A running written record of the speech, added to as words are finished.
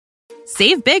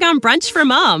Save big on brunch for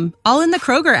mom, all in the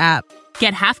Kroger app.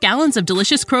 Get half gallons of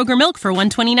delicious Kroger milk for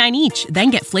 $1.29 each.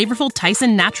 Then get flavorful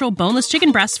Tyson natural boneless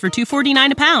chicken breasts for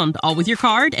 $2.49 a pound, all with your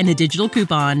card and a digital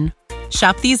coupon.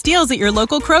 Shop these deals at your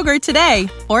local Kroger today,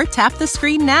 or tap the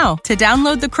screen now to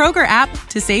download the Kroger app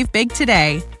to save big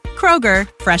today. Kroger,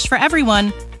 fresh for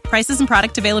everyone. Prices and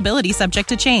product availability subject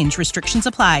to change. Restrictions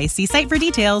apply. See site for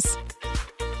details.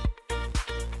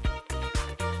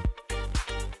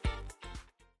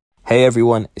 Hey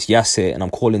everyone, it's Yas here, and I'm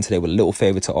calling today with a little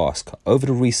favour to ask. Over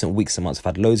the recent weeks and months, I've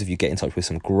had loads of you get in touch with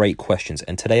some great questions,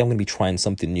 and today I'm going to be trying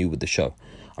something new with the show.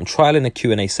 I'm trialling a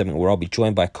Q&A segment where I'll be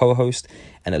joined by co-host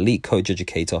and elite coach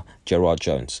educator, Gerard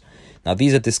Jones. Now,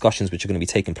 these are discussions which are going to be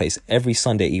taking place every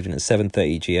Sunday evening at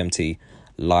 7:30 GMT,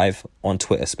 live on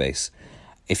Twitter Space,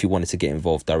 if you wanted to get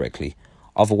involved directly.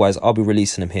 Otherwise, I'll be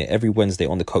releasing them here every Wednesday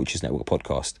on the Coaches Network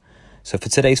podcast. So for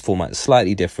today's format, it's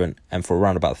slightly different, and for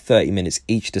around about 30 minutes,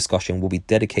 each discussion will be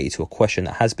dedicated to a question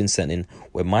that has been sent in,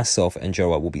 where myself and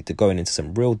Gerard will be going into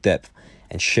some real depth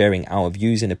and sharing our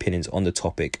views and opinions on the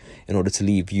topic in order to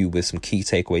leave you with some key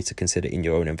takeaways to consider in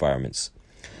your own environments.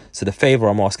 So the favour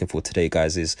I'm asking for today,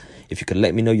 guys, is if you could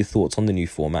let me know your thoughts on the new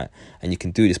format, and you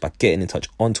can do this by getting in touch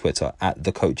on Twitter at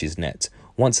 @TheCoachesNet.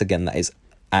 Once again, that is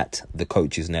at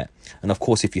 @TheCoachesNet. And of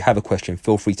course, if you have a question,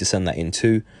 feel free to send that in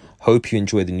too. Hope you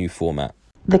enjoy the new format.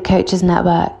 The Coaches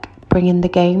Network, bringing the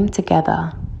game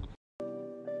together.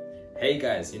 Hey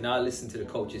guys, you're now listening to the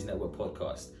Coaches Network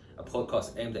podcast, a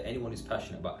podcast aimed at anyone who's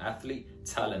passionate about athlete,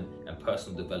 talent, and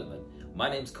personal development. My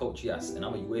name's Coach Yas, and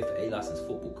I'm a UEFA A-licensed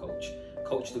football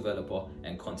coach developer,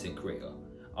 and content creator.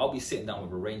 I'll be sitting down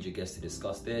with a range of guests to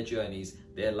discuss their journeys,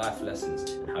 their life lessons,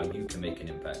 and how you can make an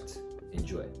impact.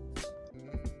 Enjoy.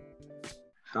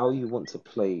 How you want to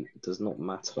play does not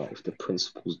matter if the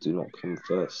principles do not come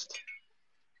first.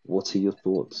 What are your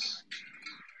thoughts?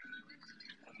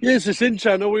 Yes, it's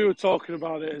interesting. I know we were talking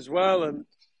about it as well, and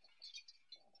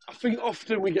I think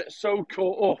often we get so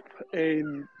caught up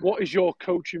in what is your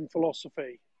coaching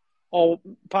philosophy, or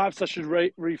perhaps I should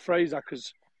rephrase that,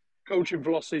 because coaching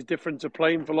philosophy is different to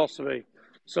playing philosophy.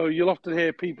 So you'll often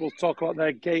hear people talk about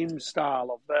their game style,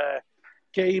 of their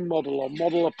game model or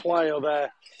model of play, or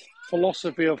their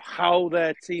philosophy of how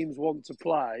their teams want to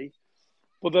play.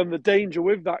 But then the danger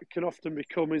with that can often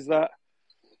become is that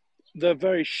they're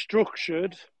very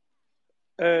structured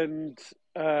and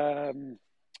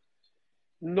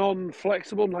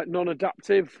non-flexible, like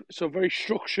non-adaptive. So very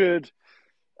structured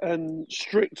and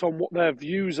strict on what their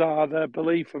views are, their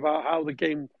belief about how the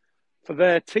game for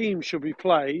their team should be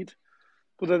played.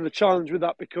 But then the challenge with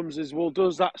that becomes is, well,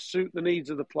 does that suit the needs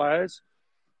of the players?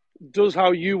 Does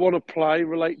how you want to play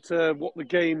relate to what the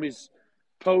game is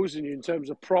posing you in terms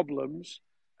of problems,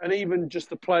 and even just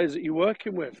the players that you're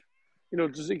working with? You know,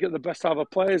 does it get the best out of the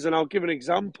players? And I'll give an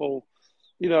example.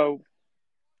 You know,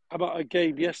 about a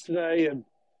game yesterday, and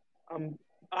I'm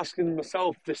asking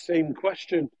myself the same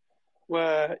question,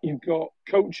 where you've got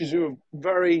coaches who are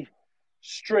very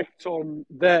strict on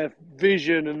their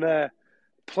vision and their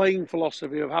playing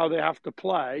philosophy of how they have to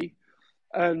play,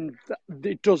 and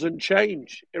it doesn't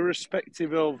change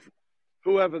irrespective of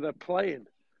whoever they're playing.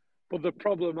 But the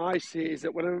problem I see is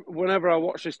that whenever I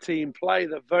watch this team play,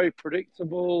 they're very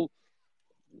predictable.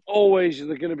 Always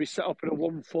they're going to be set up in a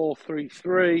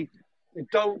 1-4-3-3. They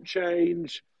don't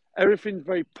change. Everything's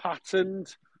very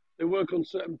patterned. They work on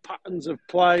certain patterns of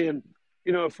play, and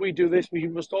you know, if we do this, we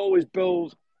must always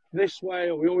build this way,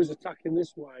 or we always attack in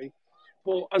this way.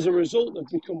 But as a result,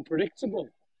 they've become predictable.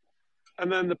 And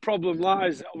then the problem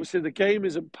lies, obviously, the game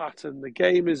isn't patterned. The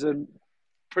game isn't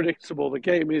predictable. The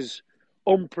game is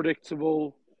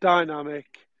unpredictable, dynamic,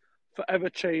 forever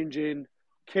changing,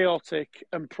 chaotic,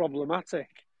 and problematic.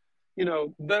 You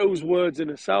know, those words in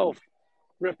itself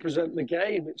represent the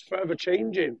game. It's forever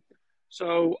changing.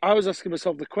 So I was asking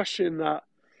myself the question that,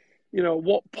 you know,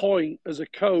 what point as a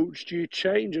coach do you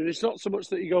change? And it's not so much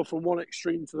that you go from one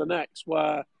extreme to the next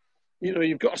where, you know,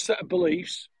 you've got a set of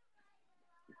beliefs,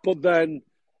 but then,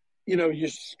 you know, you're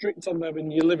strict on them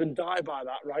and you live and die by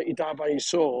that, right? You die by your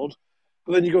sword.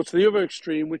 But then you go to the other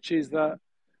extreme, which is that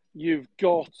you've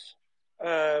got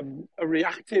a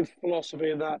reactive philosophy,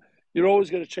 in that you're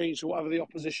always going to change to whatever the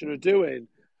opposition are doing.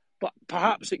 But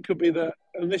perhaps it could be that,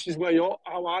 and this is where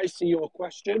how I see your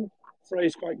question,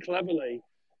 phrased quite cleverly,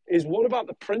 is what about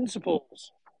the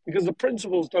principles? Because the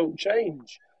principles don't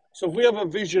change. So if we have a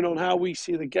vision on how we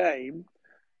see the game,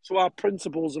 so our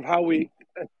principles of how we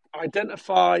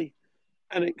identify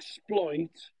and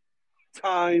exploit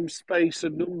time, space,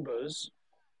 and numbers,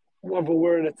 whether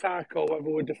we're in attack or whether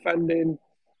we're defending,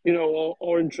 you know,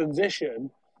 or in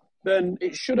transition, then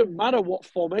it shouldn't matter what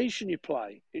formation you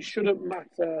play. It shouldn't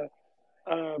matter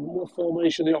what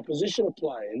formation the opposition are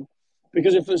playing.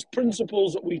 Because if there's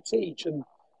principles that we teach, and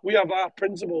we have our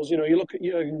principles, you look at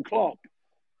Jurgen Klopp,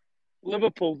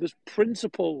 Liverpool, there's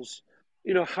principles,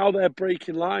 how they're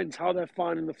breaking lines, how they're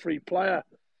finding the free player,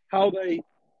 how they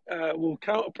will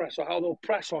counter press, or how they'll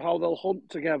press, or how they'll hunt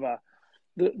together.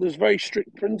 There's very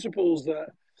strict principles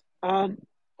that aren't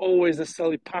always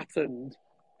necessarily patterned,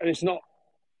 and it's not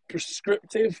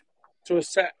prescriptive to a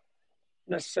set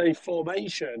necessary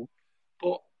formation,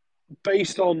 but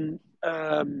based on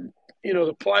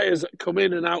the players that come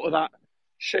in and out of that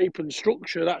shape and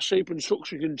structure. That shape and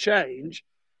structure can change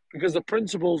because the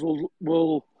principles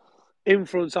will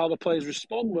influence how the players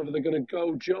respond, whether they're going to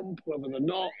go jump, whether they're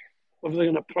not, whether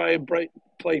they're going to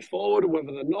play forward, or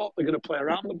whether they're not, they're going to play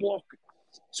around the block.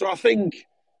 So I think,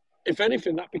 if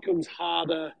anything, that becomes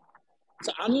harder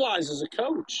to analyse as a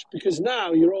coach, because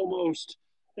now you're almost,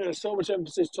 so much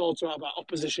emphasis talked about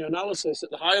opposition analysis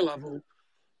at the higher level.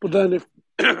 But then if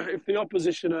if the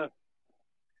opposition are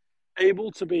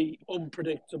able to be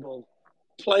unpredictable,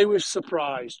 play with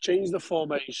surprise, change the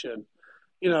formation,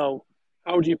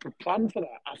 how do you plan for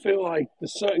that? I feel like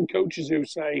there's certain coaches who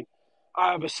say,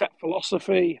 I have a set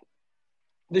philosophy.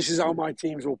 This is how my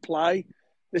teams will play.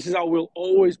 This is how we'll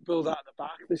always build out the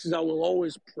back. This is how we'll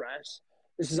always press.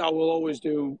 This is how we'll always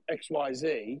do X, Y,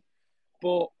 Z.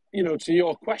 But, to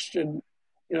your question,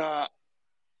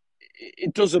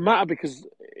 it doesn't matter, because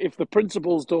if the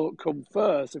principles don't come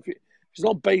first, if it's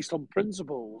not based on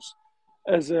principles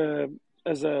as a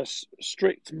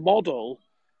strict model,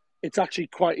 it's actually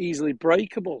quite easily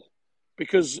breakable,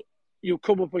 because you'll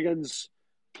come up against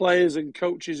players and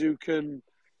coaches who can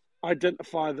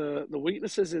identify the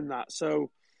weaknesses in that.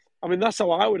 So, I mean, that's how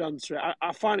I would answer it.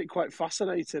 I find it quite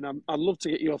fascinating. I'd love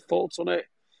to get your thoughts on it.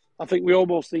 I think we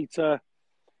almost need to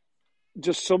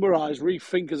just summarise,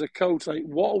 rethink as a coach, like,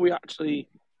 what are we actually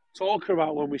talking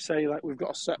about when we say, like, we've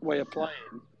got a set way of playing?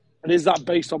 And is that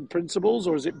based on principles,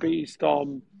 or is it based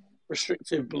on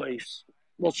restrictive beliefs?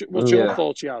 What's your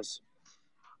thoughts, Yaz?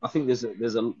 I think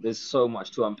there's so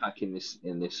much to unpack in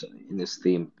this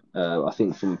theme. I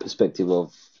think from a perspective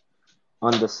of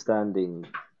understanding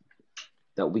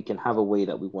that we can have a way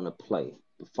that we want to play,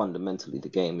 but fundamentally the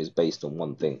game is based on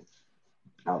one thing: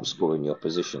 outscoring your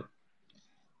opposition.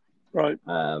 Right.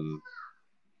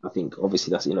 I think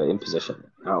obviously that's in possession,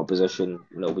 out of possession.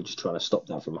 We're just trying to stop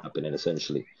that from happening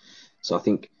essentially. So I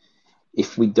think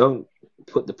if we don't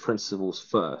put the principles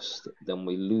first, then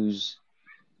we lose.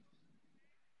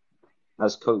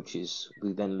 As coaches,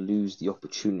 we then lose the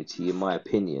opportunity, in my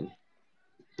opinion,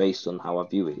 based on how I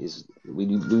view it, is we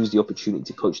lose the opportunity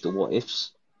to coach the what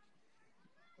ifs.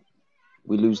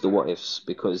 We lose the what ifs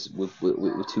because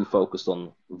we're too focused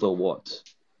on the what.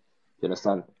 You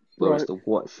understand? Whereas the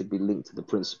what should be linked to the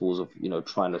principles of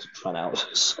trying to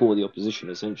outscore the opposition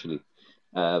essentially.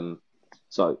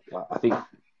 So I think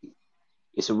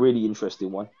it's a really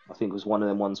interesting one. I think it was one of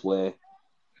them ones where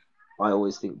I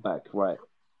always think back, right?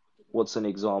 What's an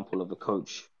example of a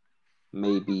coach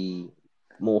maybe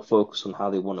more focused on how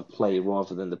they want to play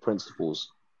rather than the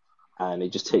principles? And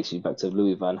it just takes you back to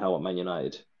Louis van Gaal at Man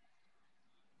United.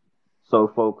 So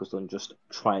focused on just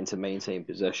trying to maintain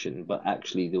possession, but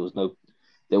actually there was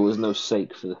no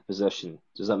sake for the possession.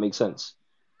 Does that make sense?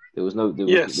 There was no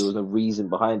reason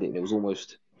behind it. It was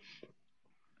almost,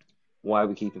 why are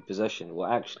we keeping possession?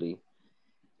 Well, actually,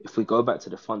 if we go back to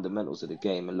the fundamentals of the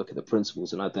game and look at the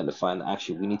principles and identifying that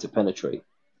actually we need to penetrate,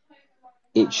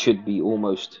 it should be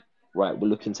almost, right, we're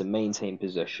looking to maintain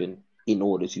possession in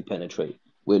order to penetrate.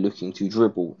 We're looking to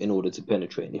dribble in order to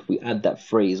penetrate. And if we add that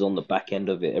phrase on the back end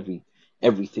of it,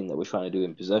 everything that we're trying to do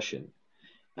in possession,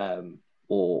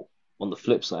 or on the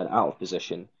flip side, out of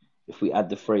possession, if we add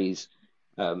the phrase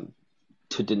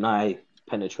to deny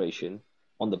penetration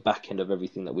on the back end of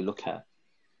everything that we look at,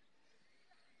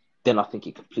 then I think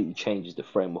it completely changes the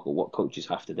framework of what coaches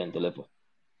have to then deliver.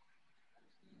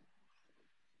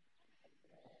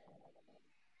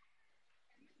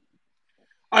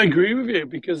 I agree with you,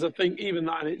 because I think even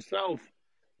that in itself,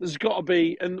 there's got to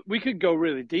be, and we could go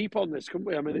really deep on this, couldn't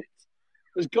we? I mean,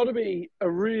 there's got to be a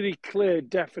really clear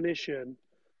definition,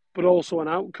 but also an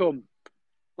outcome.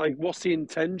 Like, what's the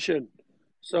intention?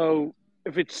 So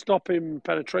if it's stopping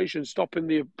penetration, stopping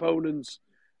the opponent's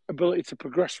ability to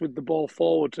progress with the ball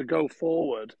forward, to go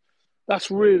forward,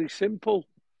 that's really simple.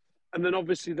 And then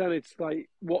obviously then it's like,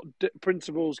 what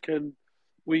principles can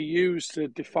we use to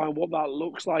define what that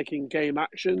looks like in game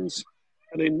actions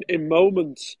and in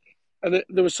moments? And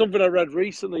there was something I read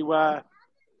recently where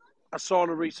I saw in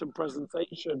a recent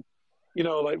presentation,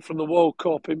 like from the World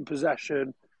Cup in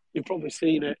possession, you've probably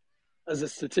seen it as a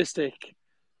statistic.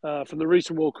 from the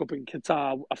recent World Cup in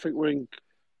Qatar, I think we're in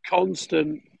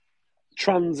constant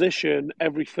transition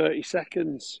every 30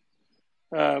 seconds,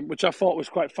 which I thought was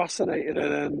quite fascinating.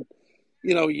 And then,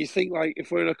 you think like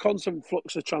if we're in a constant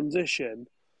flux of transition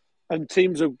and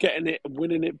teams are getting it and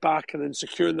winning it back and then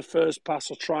securing the first pass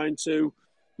or trying to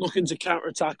looking to counter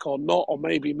attack or not, or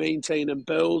maybe maintain and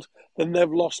build, then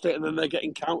they've lost it and then they're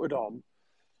getting countered on.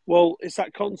 Well, it's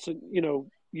that constant,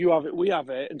 you have it, we have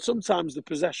it. And sometimes the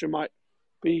possession might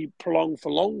be prolonged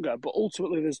for longer, but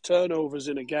ultimately there's turnovers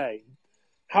in a game.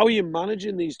 How are you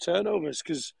managing these turnovers?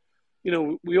 Because,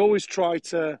 we always try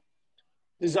to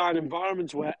design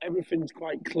environments where everything's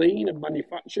quite clean and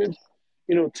manufactured.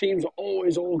 Teams are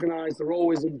always organised, they're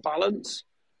always in balance.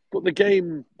 But the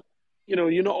game,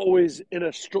 you're not always in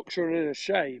a structure and in a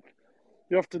shape.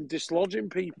 You're often dislodging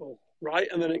people, right?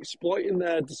 And then exploiting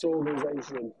their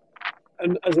disorganisation.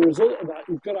 And as a result of that,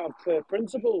 you've got to have clear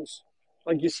principles,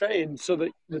 like you're saying, so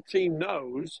that the team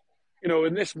knows,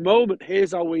 in this moment,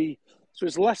 here's how we. So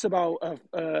it's less about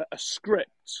a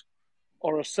script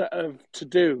or a set of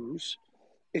to-dos.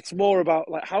 It's more about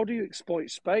like how do you exploit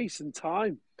space and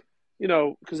time,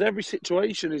 because every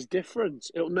situation is different.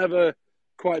 It'll never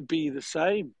quite be the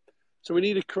same. So we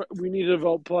need to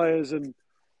develop players and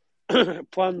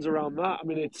plans around that. I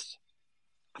mean,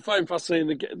 I find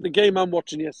fascinating the game I'm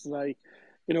watching yesterday.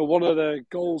 One of the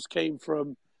goals came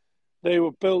from they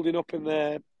were building up in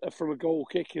their from a goal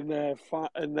kick in their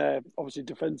obviously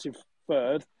defensive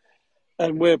third,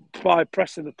 and we're by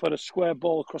pressing to put a square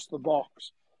ball across the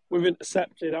box. We've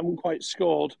intercepted, haven't quite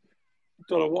scored.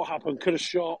 Don't know what happened. Could have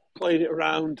shot, played it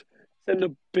around,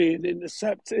 ended up being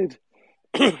intercepted,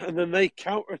 and then they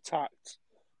counter-attacked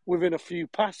within a few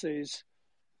passes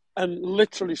and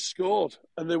literally scored,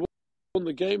 and they won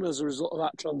the game as a result of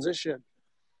that transition.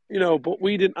 But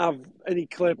we didn't have any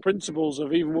clear principles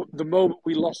of even the moment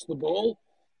we lost the ball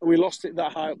and we lost it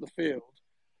that high up the field.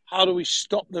 How do we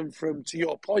stop them from, to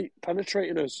your point,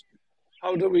 penetrating us?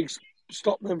 How do we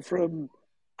stop them from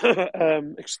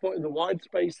exploiting the wide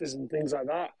spaces and things like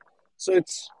that? So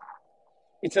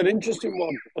it's an interesting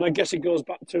one, and I guess it goes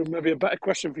back to maybe a better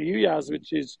question for you, Yaz,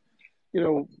 which is,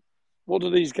 what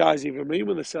do these guys even mean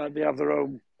when they say they have their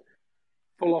own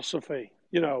philosophy?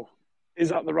 Is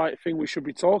that the right thing we should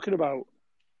be talking about?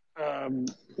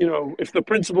 If the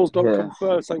principles don't come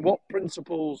first, like what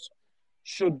principles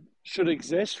should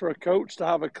exist for a coach to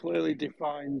have a clearly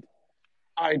defined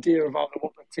idea of how they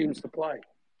want the teams to play?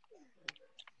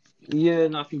 Yeah,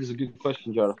 no, I think it's a good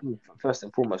question, John. I think first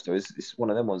and foremost, though, it's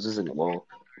one of them ones, isn't it? Well,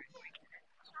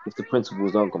 if the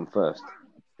principles don't come first,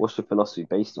 what's your philosophy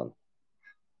based on?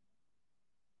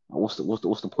 What's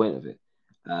the point of it?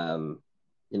 In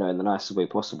the nicest way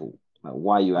possible. Like,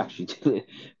 why are you actually doing it?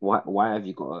 Why have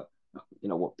you got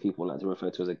what people like to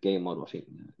refer to as a game model? I think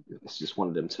it's just one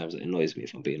of them terms that annoys me,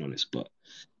 if I'm being honest. But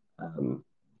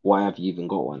why have you even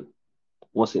got one?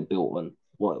 What's it built on?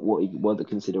 What are the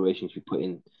considerations you put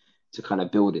in to kind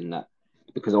of build in that?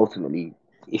 Because ultimately,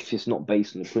 if it's not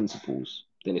based on the principles,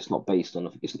 then it's not based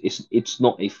on it's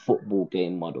not a football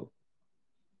game model.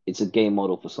 It's a game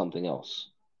model for something else,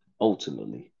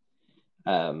 ultimately.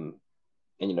 And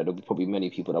there'll be probably many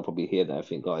people that'll probably hear that and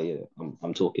think, oh yeah,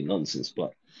 I'm talking nonsense,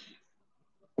 but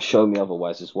show me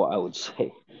otherwise is what I would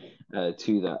say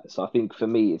to that. So I think for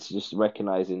me, it's just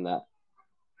recognizing that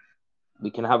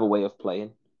we can have a way of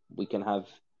playing. We can have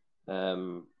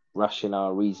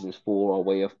rational reasons for our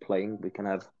way of playing. We can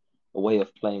have a way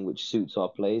of playing which suits our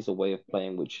plays, a way of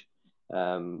playing which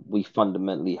we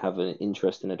fundamentally have an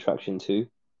interest and attraction to.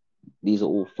 These are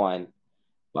all fine.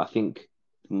 But I think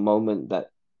the moment that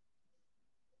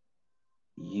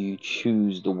you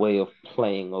choose the way of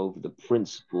playing over the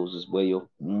principles is where your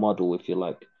model, if you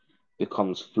like,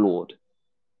 becomes flawed.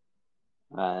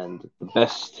 And the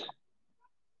best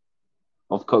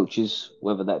of coaches,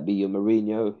 whether that be your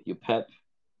Mourinho, your Pep,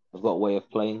 have got a way of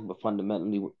playing, but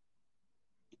fundamentally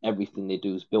everything they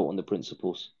do is built on the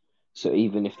principles. So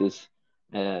even if there's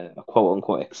a quote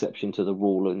unquote exception to the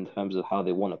rule in terms of how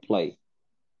they want to play,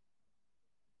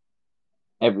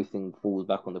 everything falls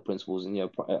back on the principles. And I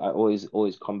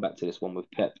always come back to this one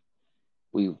with Pep.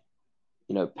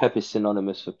 Pep is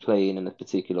synonymous for playing in a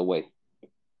particular way,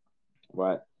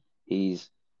 right? He's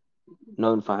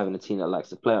known for having a team that likes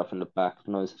to play out from the back,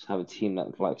 known to have a team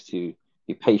that likes to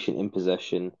be patient in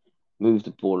possession, move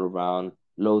the ball around,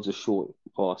 loads of short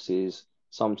passes,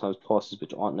 sometimes passes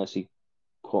which aren't necessarily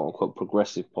quote unquote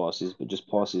progressive passes, but just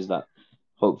passes that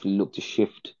hopefully look to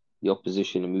shift the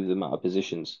opposition and move them out of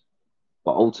positions.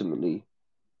 But ultimately,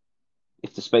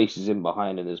 if the space is in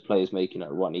behind and there's players making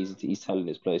that run, he's telling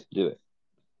his players to do it.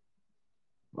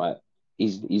 Right?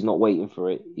 He's not waiting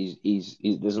for it.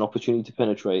 There's an opportunity to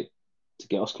penetrate, to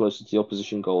get us closer to the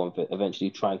opposition goal, and eventually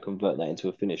try and convert that into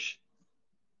a finish.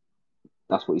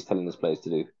 That's what he's telling his players to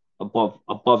do,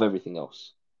 above everything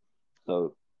else.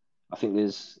 So I think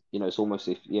it's almost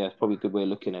it's probably a good way of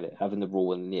looking at it, having the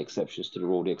rule and the exceptions to the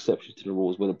rule. The exceptions to the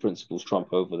rules where the principles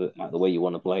trump over the way you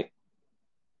want to play.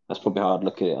 That's probably how I'd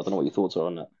look at it. I don't know what your thoughts are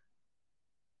on that.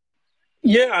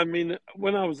 Yeah, I mean,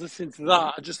 when I was listening to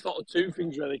that, I just thought of two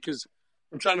things really, because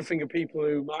I'm trying to think of people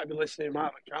who might be listening, who might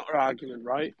have a counter argument,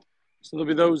 right? So there'll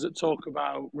be those that talk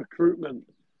about recruitment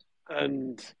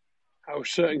and how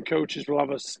certain coaches will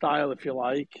have a style, if you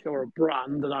like, or a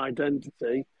brand, an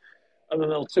identity, and then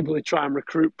they'll typically try and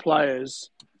recruit players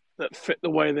that fit the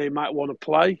way they might want to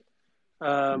play.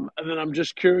 And then I'm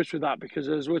just curious with that because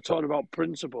as we're talking about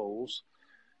principles,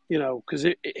 because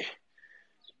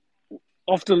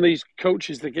often these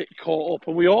coaches they get caught up,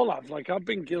 and we all have. Like I've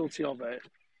been guilty of it.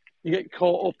 You get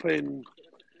caught up in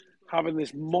having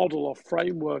this model or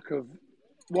framework of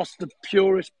what's the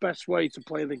purest, best way to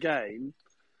play the game,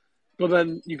 but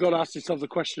then you've got to ask yourself the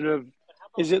question of,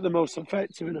 is it the most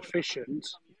effective and efficient?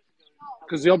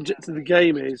 Because the object of the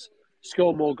game is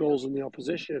score more goals than the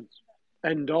opposition.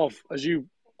 End of, as you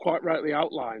quite rightly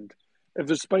outlined. If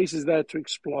the space is there to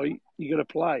exploit, you're going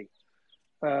to play.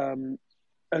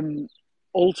 And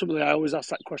ultimately, I always ask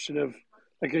that question of,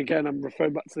 like, again, I'm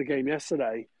referring back to the game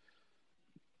yesterday.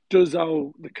 Does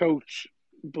how the coach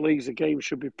believes the game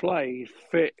should be played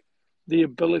fit the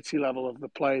ability level of the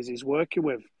players he's working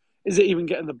with? Is it even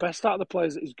getting the best out of the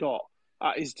players that he's got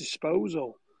at his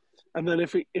disposal? And then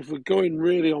if we're going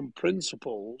really on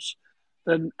principles,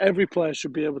 then every player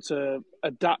should be able to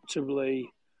adaptively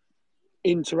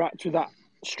interact with that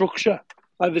structure.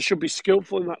 Like they should be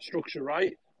skillful in that structure,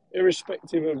 right?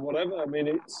 Irrespective of whatever. I mean,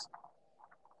 it's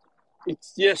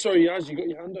yeah. Sorry, Yaz, you got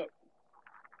your hand up.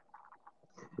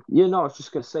 Yeah, no, I was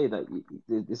just going to say that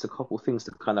there's a couple of things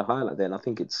to kind of highlight there, and I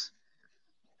think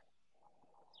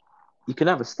you can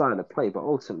have a style of play, but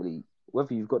ultimately,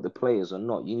 whether you've got the players or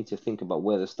not, you need to think about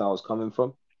where the style's coming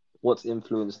from, what's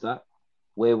influenced that,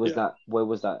 where was Yeah,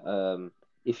 that,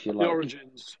 if you the like,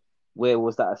 origins. where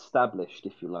was that established,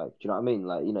 if you like, do you know what I mean?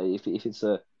 Like, if it's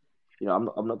I'm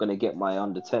not going to get my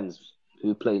under 10s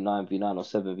who play 9v9 or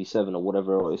 7v7 or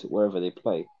whatever it is, wherever they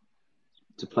play,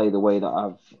 to play the way that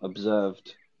I've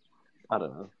observed, I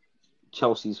don't know,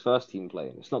 Chelsea's first team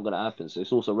playing. It's not going to happen. So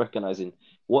it's also recognizing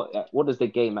what does the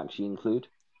game actually include?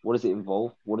 What does it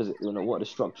involve? What is it? What are the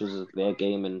structures of their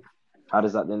game, and how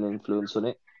does that then influence on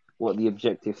it? What are the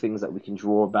objective things that we can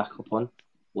draw back upon?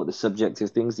 What are the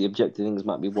subjective things? The objective things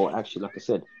might be what actually, like I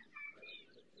said,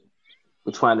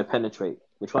 we're trying to penetrate.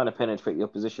 We're trying to penetrate the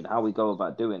opposition. How we go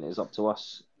about doing it is up to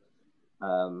us.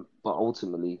 But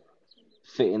ultimately,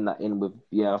 fitting that in with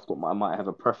I might have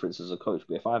a preference as a coach,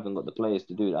 but if I haven't got the players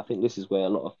to do that, I think this is where a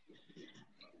lot of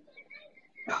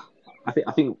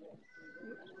I think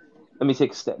let me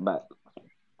take a step back.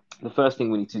 The first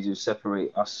thing we need to do is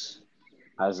separate us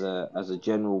as a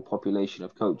general population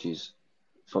of coaches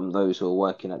from those who are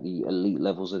working at the elite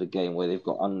levels of the game, where they've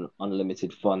got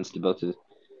unlimited funds to be able to,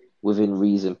 within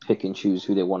reason, pick and choose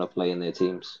who they want to play in their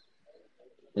teams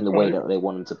in the way Right. that they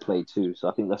want them to play too. So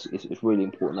I think it's really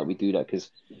important that we do that,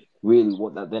 because really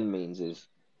what that then means is,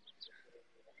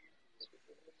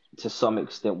 to some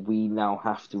extent, we now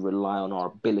have to rely on our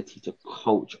ability to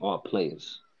coach our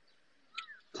players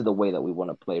to the way that we want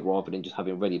to play, rather than just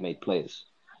having ready-made players.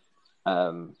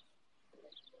 Um,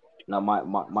 Now,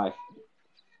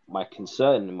 my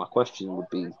concern and my question would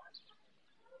be: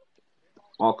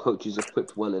 are coaches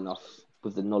equipped well enough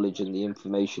with the knowledge and the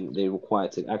information that they require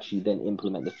to actually then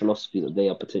implement the philosophy that they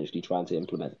are potentially trying to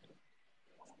implement?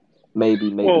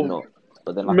 Maybe Well, not.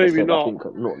 But then, like I maybe said, I not.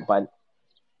 think not by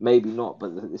maybe not.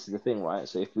 But this is the thing, right?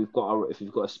 So if we've got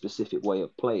a specific way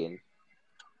of playing,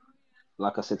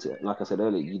 like I said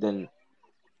earlier,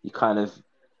 you kind of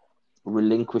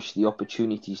relinquish the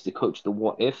opportunities to coach the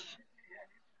what if,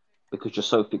 because you're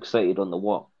so fixated on the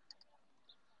what.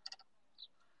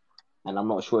 And I'm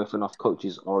not sure if enough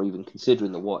coaches are even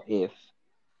considering the what if,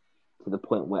 to the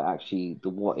point where actually the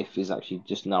what if is actually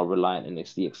just now reliant, and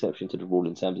it's the exception to the rule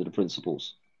in terms of the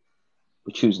principles.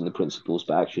 We're choosing the principles,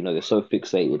 but actually, no, they're so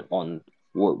fixated on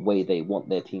what way they want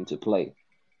their team to play,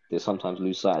 they sometimes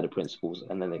lose sight of the principles,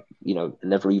 and then they,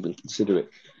 never even consider it.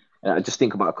 And I just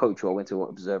think about a coach who I went to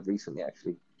observe recently,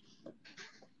 actually,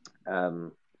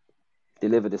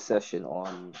 delivered a session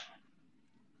on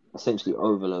essentially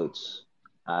overloads,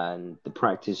 and the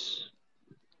practice.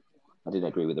 I didn't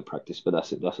agree with the practice, but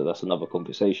that's another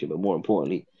conversation. But more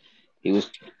importantly, he was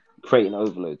creating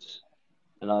overloads,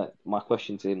 And my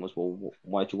question to him was, well,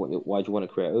 why do you want to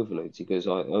create overloads? He goes,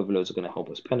 oh, overloads are going to help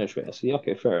us penetrate. I said, yeah,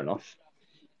 okay, fair enough.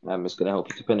 It's going to help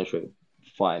you to penetrate.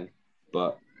 Fine.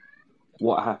 But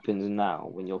what happens now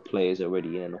when your players are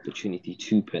already in an opportunity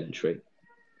to penetrate?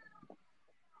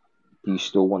 Do you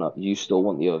still want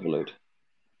the overload?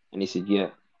 And he said, yeah.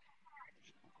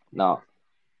 Now,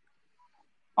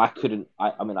 I couldn't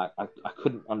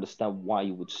understand why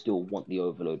you would still want the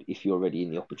overload if you're already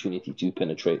in the opportunity to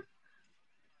penetrate.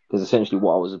 Because essentially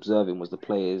what I was observing was the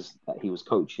players that he was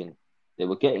coaching, they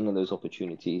were getting in those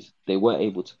opportunities. They were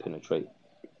able to penetrate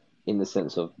in the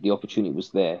sense of the opportunity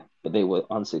was there, but they were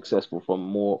unsuccessful from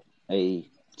more a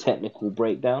technical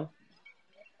breakdown.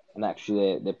 And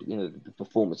actually, the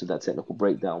performance of that technical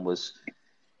breakdown was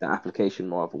the application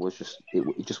rather was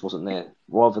it just wasn't there.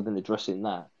 Rather than addressing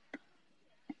that,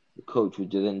 the coach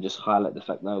would then just highlight the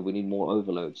fact, no, we need more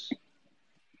overloads.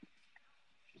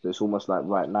 So it's almost like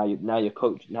right now you're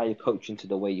coaching to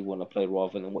the way you want to play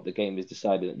rather than what the game is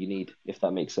deciding that you need, if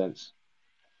that makes sense.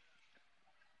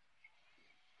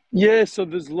 Yeah, so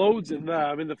there's loads in there.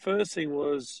 I mean, the first thing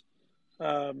was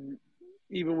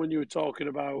even when you were talking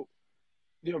about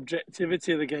the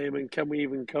objectivity of the game and can we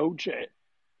even coach it.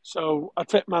 So I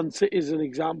take Man City as an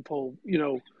example.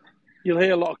 You'll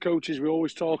hear a lot of coaches, we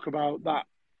always talk about that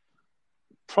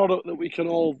product that we can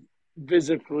all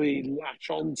visibly latch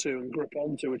onto and grip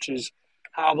onto, which is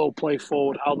how they'll play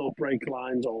forward, how they'll break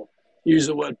lines, or use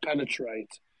the word penetrate.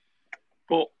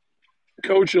 But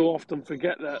coaches will often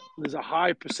forget that there's a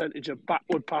high percentage of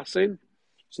backward passing.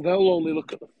 So they'll only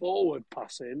look at the forward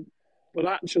passing, but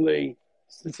actually,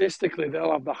 statistically,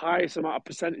 they'll have the highest amount of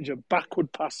percentage of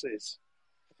backward passes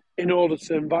in order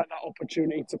to invite that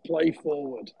opportunity to play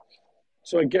forward.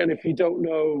 So again, if you don't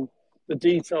know the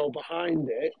detail behind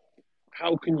it,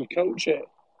 how can you coach it?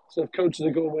 So if coaches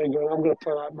are going away and going, I'm going to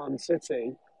play like Man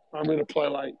City, I'm going to play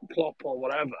like Klopp or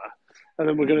whatever, and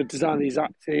then we're going to design these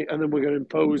and then we're going to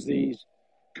impose these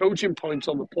coaching points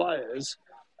on the players.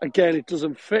 Again, it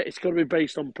doesn't fit. It's got to be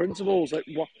based on principles.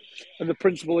 And the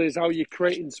principle is how you're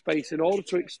creating space in order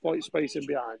to exploit space in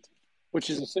behind, which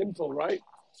is simple, right?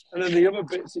 And then the other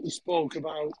bits that you spoke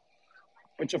about,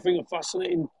 which I think are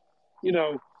fascinating,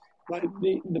 like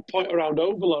the point around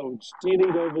overloads. Do you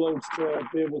need overloads to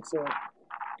be able to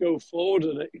go forward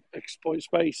and exploit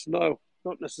space? No,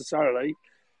 not necessarily.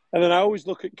 And then I always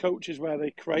look at coaches where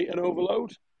they create an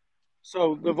overload.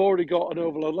 So they've already got an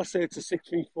overload. Let's say it's a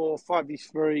 6-3-4,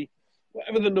 5-3,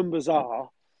 whatever the numbers are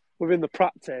within the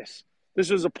practice. This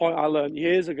was a point I learned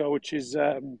years ago, which is,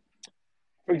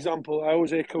 for example, I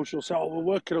always hear coaches will say, oh, we're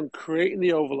working on creating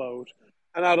the overload.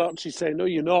 And I'd actually say, no,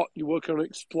 you're not. You're working on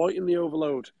exploiting the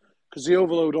overload because the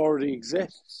overload already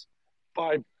exists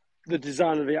by the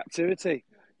design of the activity.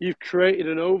 You've created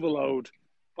an overload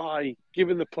by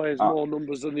giving the players more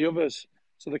numbers than the others.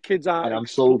 So the kids aren't. And I'm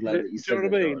so glad that you said do you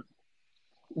know what I mean? that.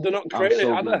 They're not I'm creating so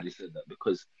it, are glad they? you said that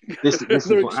because this is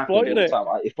They're what happens all exploiting the it.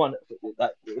 time.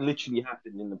 It literally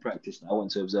happened in the practice that I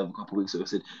went to observe a couple of weeks ago. I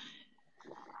said,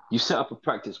 you set up a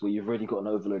practice where you've already got an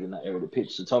overload in that area of the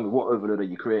pitch. So tell me, what overload are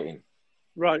you creating?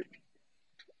 Right.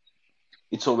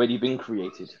 It's already been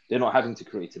created. They're not having to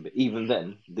create it. But even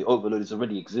then, the overload is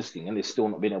already existing and they're still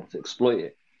not being able to exploit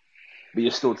it. But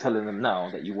you're still telling them now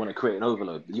that you want to create an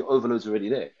overload. But your overload's already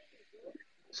there.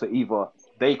 So either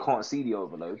they can't see the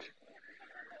overload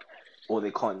or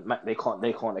they can't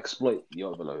exploit the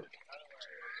overload.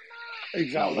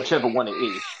 Exactly. Now, whichever one it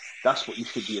is, that's what you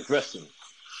should be addressing.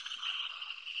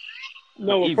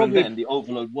 No, But even then, the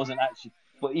overload wasn't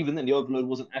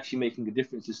actually making a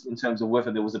difference in terms of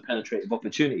whether there was a penetrative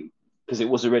opportunity because it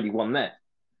was already one there.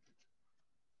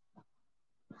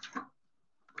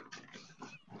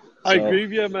 I agree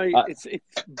with you, mate. It's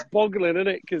boggling, isn't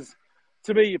it? Because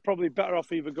to me, you're probably better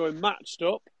off either going matched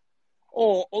up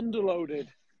or underloaded.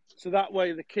 So that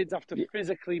way the kids have to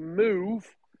physically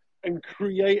move and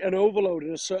create an overload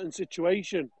in a certain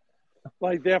situation.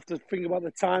 Like they have to think about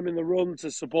the time in the run to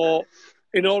support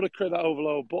in order to create that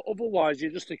overload. But otherwise,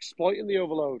 you're just exploiting the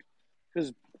overload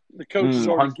because the coach has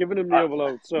already given them the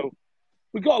overload. So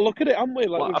we've got to look at it, haven't we?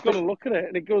 Like we've got to look at it.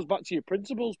 And it goes back to your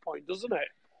principles point, doesn't it?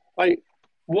 Like,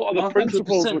 what are the 100%.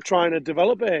 Principles we're trying to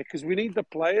develop here? Because we need the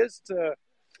players to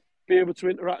be able to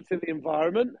interact in the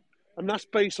environment. And that's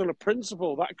based on a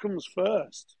principle. That comes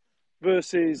first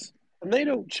versus, and they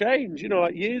don't change.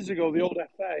 Like years ago, the old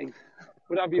FA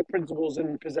would have your principles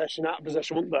in possession, out of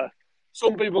possession, wouldn't there?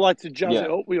 Some people like to jazz it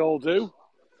up. We all do.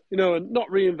 And not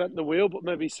reinvent the wheel, but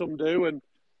maybe some do. And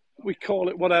we call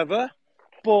it whatever.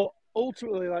 But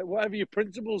ultimately, like whatever your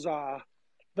principles are,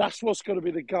 that's what's going to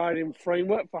be the guiding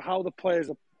framework for how the players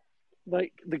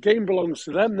Like the game belongs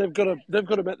to them. They've got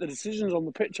to make the decisions on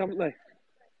the pitch, haven't they?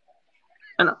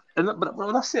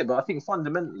 But that's it. But I think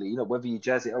fundamentally, whether you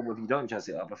jazz it up, whether you don't jazz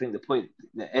it up, I think the point,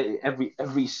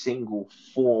 every single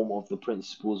form of the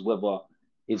principles, whether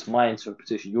it's my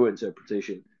interpretation, your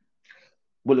interpretation,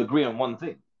 will agree on one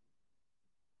thing: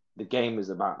 the game is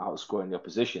about outscoring the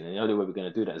opposition, and the only way we're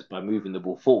going to do that is by moving the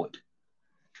ball forward,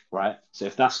 right? So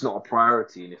if that's not a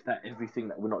priority, and if that everything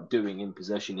that we're not doing in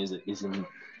possession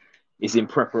is in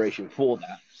preparation for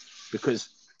that, because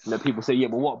people say, yeah,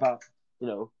 but what about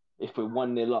if we're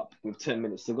 1-0 up with 10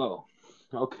 minutes to go?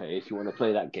 Okay, if you want to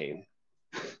play that game,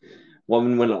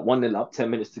 1-0 up, 10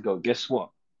 minutes to go. Guess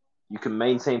what? You can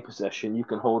maintain possession. You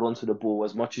can hold on to the ball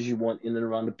as much as you want in and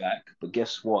around the back. But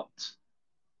guess what?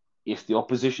 If the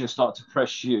opposition start to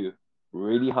press you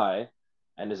really high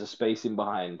and there's a space in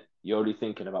behind, you're only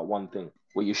thinking about one thing.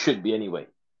 Well, you should be anyway.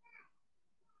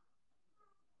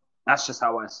 That's just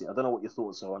how I see it. I don't know what your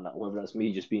thoughts are on that, whether that's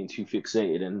me just being too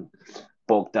fixated and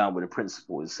bogged down with the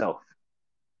principle itself.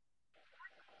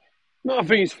 No, I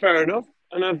think it's fair enough.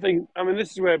 And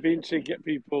this is where it'd be interesting to get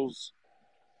people's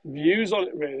views on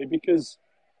it, really, because,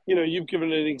 you've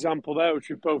given an example there, which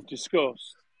we've both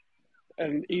discussed,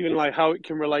 and even like how it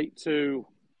can relate to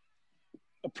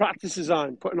a practice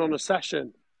design, putting on a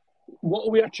session. What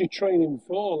are we actually training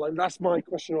for? Like, that's my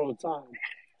question all the time.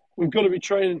 We've got to be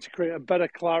training to create a better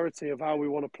clarity of how we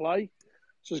want to play.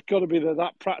 So it's got to be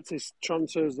that practice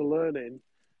transfers the learning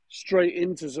straight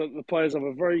into, so that the players have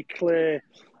a very clear.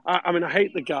 I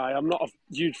hate the guy. I'm not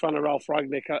a huge fan of Ralph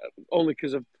Ragnick, only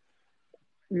because of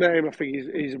name. I think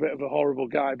he's a bit of a horrible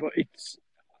guy. But it's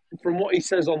from what he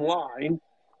says online,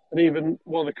 and even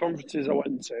one of the conferences I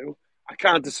went to, I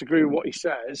can't disagree with what he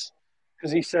says,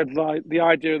 because he said, like, the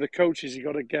idea of the coaches, you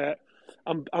got to get.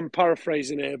 I'm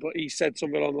paraphrasing here, but he said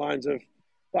something along the lines of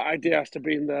that idea has to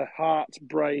be in the hearts,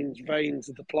 brains, veins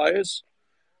of the players.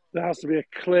 There has to be a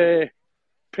clear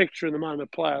picture in the mind of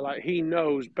the player. Like, he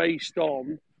knows, based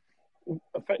on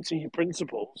affecting your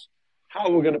principles,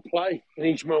 how we're going to play in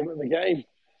each moment of the game.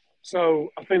 So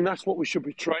I think that's what we should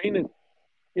be training,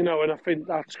 and I think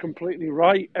that's completely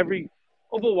right.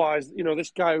 Otherwise,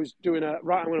 this guy who's doing I'm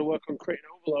going to work on creating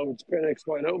overloads, creating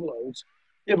exploiting overloads.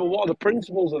 Yeah, but what are the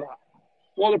principles of that?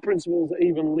 What are the principles that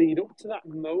even lead up to that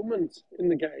moment in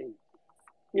the game?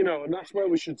 And that's where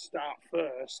we should start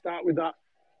first. Start with that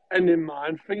end in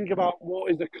mind. Think about what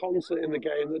is the constant in the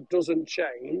game that doesn't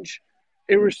change,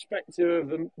 irrespective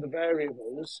of the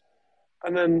variables,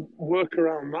 and then work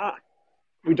around that.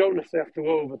 We don't necessarily have to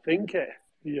overthink it,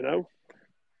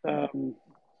 Yeah,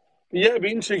 it'd be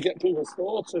interesting to get people's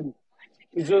thoughts. And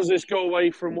does this go away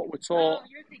from what we're taught,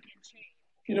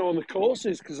 on the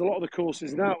courses? Because a lot of the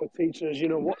courses now are teaching us,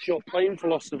 what's your playing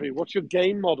philosophy? What's your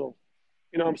game model?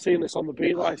 I'm seeing this on the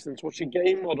B license. What's your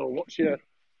game model? What's your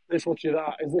this? What's your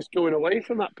that? Is this going away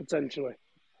from that potentially?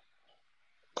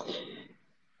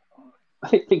 I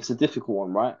think it's a difficult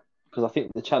one, right? Because I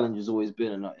think the challenge has always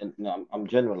been, and I'm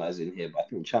generalizing here, but I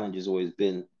think the challenge has always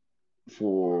been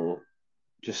for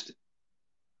just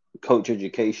coach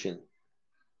education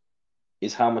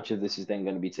is how much of this is then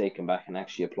going to be taken back and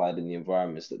actually applied in the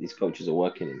environments that these coaches are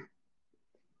working in.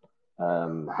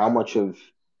 How much of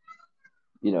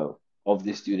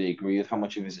this do they agree with? How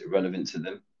much of it is relevant to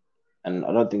them? And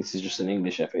I don't think this is just an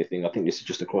English FA thing. I think this is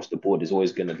just across the board. There's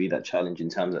always going to be that challenge in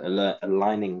terms of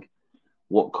aligning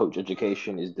what coach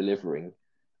education is delivering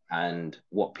and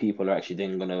what people are actually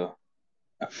then going to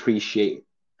appreciate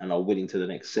and are willing to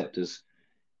then accept as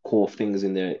core things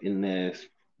in their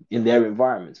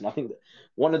environments. And I think that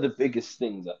one of the biggest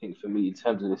things, I think, for me in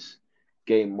terms of this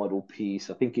game model piece,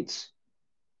 I think it's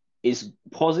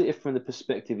positive from the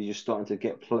perspective you're starting to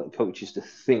get coaches to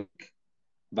think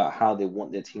about how they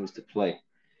want their teams to play.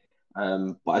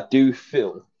 But I do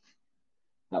feel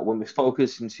that when we're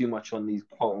focusing too much on these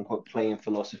quote unquote playing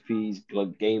philosophies,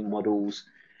 like game models,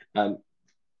 and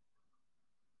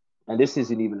this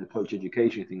isn't even a coach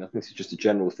education thing, I think it's just a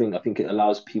general thing. I think it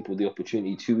allows people the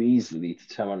opportunity too easily to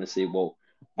turn around and say, well,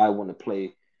 I want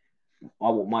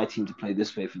my team to play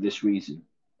this way for this reason.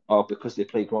 Oh, because they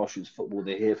play grassroots football,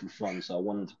 they're here for fun, so I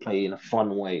want them to play in a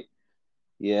fun way.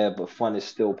 Yeah, but fun is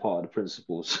still part of the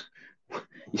principles.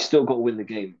 You still got to win the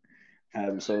game.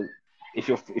 So if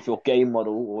your game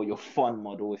model or your fun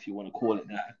model, if you want to call it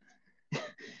that,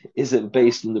 isn't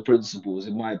based on the principles,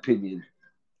 in my opinion,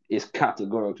 is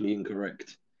categorically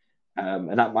incorrect.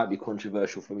 And that might be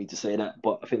controversial for me to say that,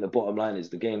 but I think the bottom line is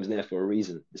the game's there for a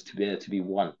reason. It's to be there to be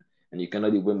won, and you can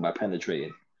only win by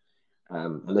penetrating.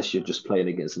 Unless you're just playing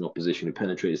against an opposition who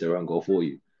penetrates their own goal for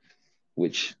you,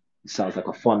 which sounds like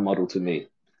a fun model to me.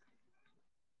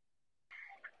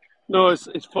 No,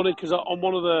 it's funny because on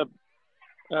one of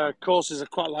the courses I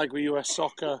quite like with US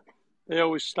soccer, they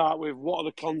always start with what are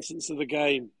the constants of the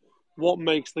game, what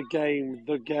makes the game,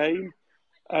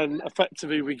 and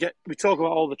effectively we talk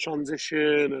about all the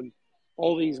transition and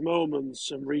all these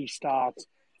moments and restarts.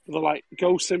 But they're like,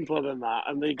 go simpler than that,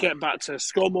 and they get back to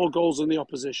score more goals than the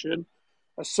opposition.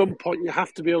 At some point, you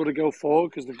have to be able to go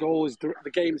forward because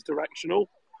the game's directional.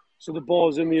 So the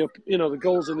ball's in the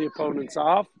goal's in the opponent's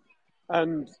half,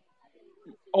 and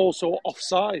also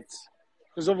offsides,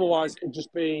 because otherwise it'd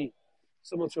just be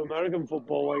similar to American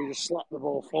football where you just slap the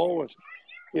ball forward.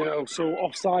 So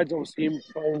offsides obviously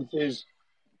influences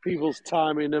people's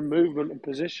timing and movement and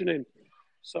positioning.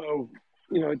 So,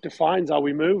 it defines how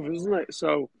we move, isn't it?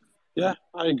 So, yeah,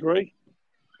 I agree.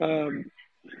 Should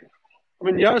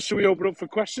we open up for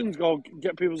questions? Go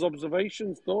get people's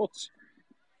observations, thoughts?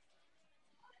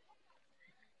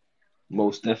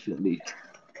 Most definitely.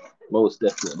 Most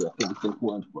definitely. I think it's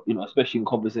important, especially in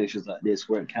conversations like this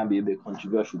where it can be a bit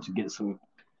controversial, to get some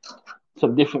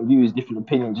different views, different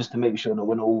opinions, just to make sure that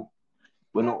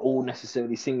we're not all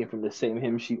necessarily singing from the same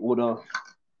hymn sheet order.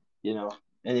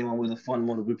 Anyone with a fun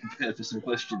one will be prepared for some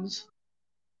questions.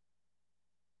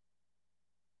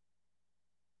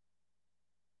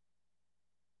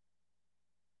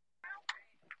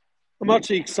 I'm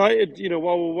actually excited,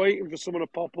 while we're waiting for someone to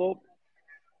pop up.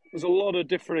 There's a lot of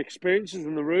different experiences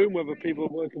in the room, whether people are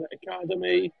working at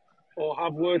academy or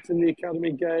have worked in the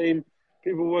academy game,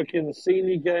 people working in the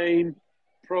senior game,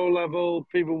 pro level,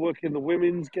 people working in the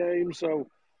women's game. So,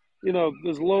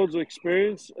 there's loads of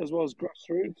experience as well as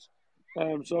grassroots.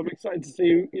 So I'm excited to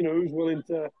see, who's willing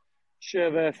to share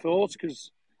their thoughts,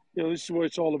 because, this is what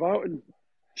it's all about. And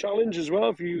challenge as well.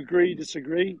 If you agree,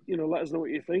 disagree, let us know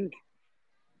what you think.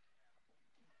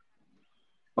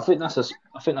 I think that's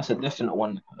a definite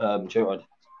one, Gerard.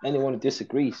 Anyone who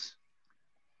disagrees,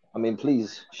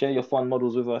 please share your fun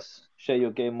models with us, share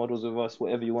your game models with us,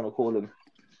 whatever you want to call them.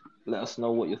 Let us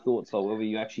know what your thoughts are, whether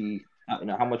you actually,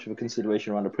 how much of a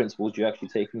consideration around the principles do you actually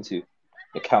take into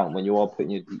account when you are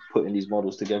putting these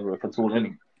models together, if at all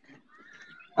any.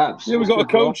 Abs, yeah, we've got a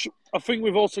coach. I think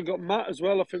we've also got Matt as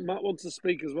well. I think Matt wants to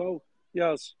speak as well.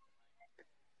 Yes.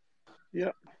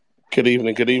 Yeah. Good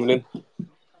evening.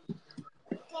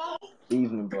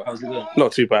 Evening, bro. How's it going?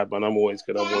 Not too bad, man. I'm always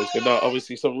good. No,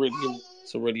 obviously, some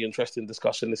really interesting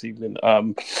discussion this evening.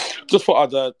 Just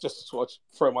thought I'd just sort of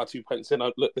throw my 2 pence in.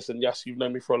 Look, listen, yes, you've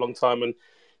known me for a long time, and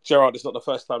Gerard, it's not the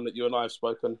first time that you and I have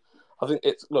spoken. I think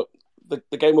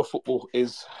the game of football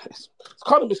it's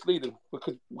kind of misleading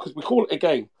because we call it a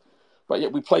game, but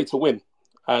yet we play to win,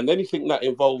 and anything that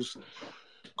involves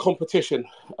competition.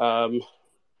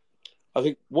 I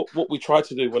think what we try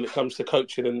to do when it comes to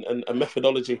coaching and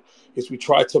methodology is we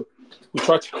try to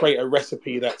create a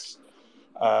recipe that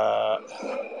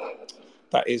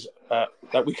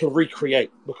we can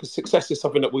recreate, because success is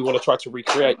something that we want to try to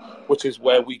recreate, which is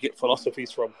where we get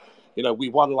philosophies from. We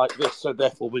won like this, so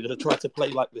therefore we're going to try to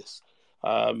play like this.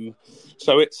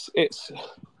 So it's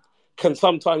can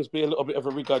sometimes be a little bit of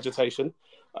a regurgitation.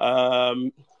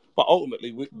 But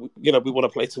ultimately, we want to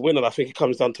play to win, and I think it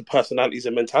comes down to personalities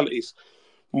and mentalities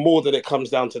more than it comes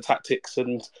down to tactics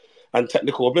and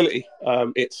technical ability.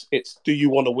 It's do you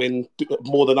want to win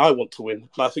more than I want to win?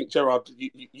 And I think, Gerard,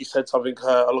 you said something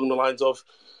along the lines of,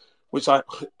 which I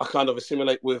kind of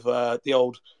assimilate with the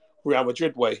old Real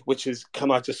Madrid way, which is,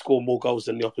 can I just score more goals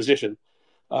than the opposition?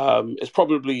 It's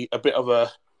probably a bit of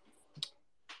a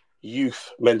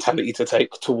youth mentality to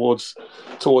take towards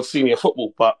senior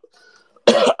football, but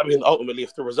ultimately,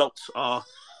 if the results are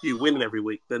you winning every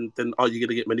week, then are you going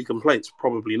to get many complaints?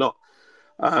 Probably not.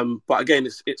 But again,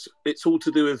 it's all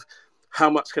to do with how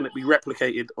much can it be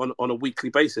replicated on a weekly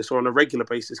basis or on a regular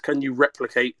basis. Can you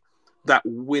replicate that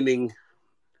winning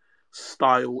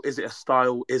style? Is it a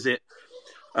style? Is it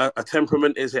a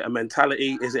temperament? Is it a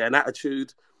mentality? Is it an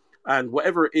attitude? And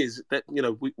whatever it is that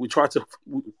we try to.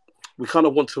 We kind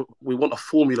of want a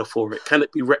formula for it. Can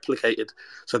it be replicated?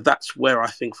 So that's where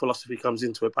I think philosophy comes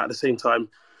into it. But at the same time,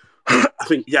 I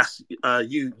think, yes,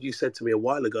 you said to me a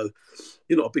while ago,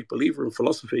 you're not a big believer in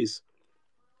philosophies.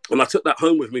 And I took that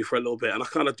home with me for a little bit, and I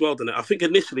kind of dwelled on it. I think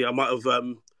initially I might have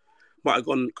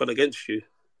gone against you.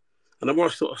 And the more I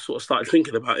sort of started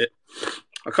thinking about it,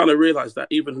 I kind of realised that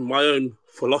even my own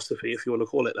philosophy, if you want to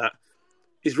call it that,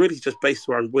 is really just based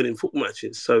around winning football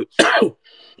matches. So,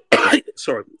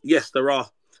 sorry, yes, there are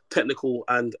technical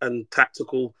and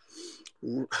tactical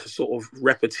sort of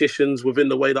repetitions within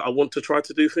the way that I want to try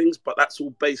to do things, but that's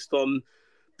all based on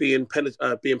being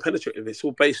penetrative. It's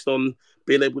all based on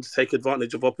being able to take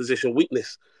advantage of opposition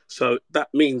weakness. So that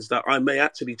means that I may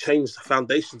actually change the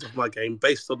foundations of my game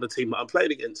based on the team that I'm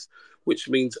playing against, which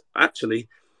means actually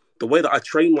the way that I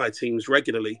train my teams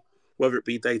regularly, whether it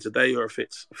be day to day or if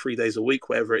it's 3 days a week,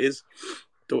 whatever it is,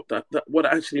 what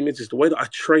it actually means is the way that I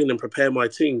train and prepare my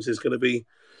teams is going to be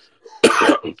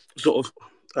sort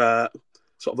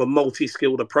of a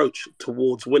multi-skilled approach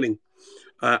towards winning.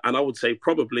 And I would say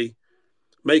probably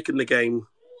making the game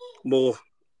more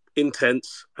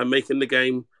intense and making the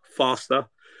game faster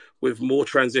with more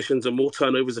transitions and more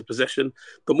turnovers of possession.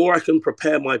 The more I can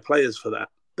prepare my players for that,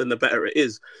 then the better it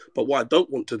is. But what I don't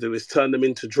want to do is turn them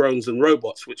into drones and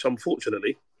robots, which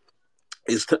unfortunately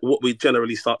is what we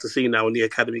generally start to see now in the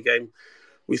academy game.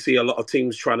 We see a lot of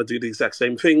teams trying to do the exact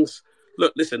same things.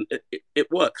 Look, listen,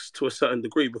 it works to a certain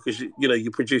degree because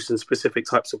you're producing specific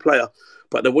types of player.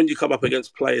 But then when you come up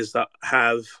against players that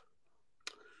have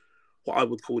what I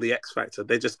would call the X factor,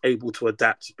 they're just able to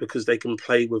adapt because they can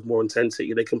play with more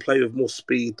intensity. They can play with more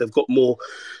speed. They've got more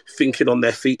thinking on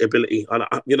their feet ability. And,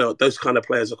 those kind of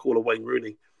players are called a Wayne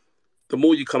Rooney. The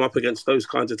more you come up against those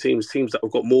kinds of teams that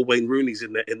have got more Wayne Rooneys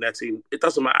in their team, it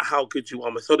doesn't matter how good you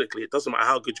are methodically. It doesn't matter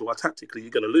how good you are tactically.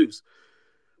 You're going to lose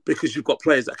because you've got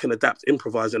players that can adapt,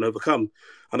 improvise, and overcome.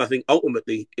 And I think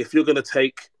ultimately, if you're going to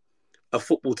take a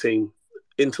football team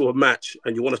into a match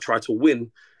and you want to try to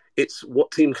win, it's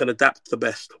what team can adapt the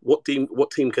best, what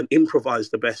team can improvise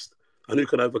the best, and who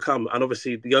can overcome. And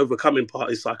obviously, the overcoming part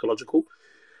is psychological,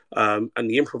 and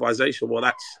the improvisation, well,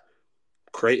 that's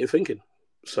creative thinking.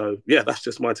 So yeah, that's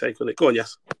just my take on it. Go on,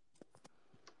 yes.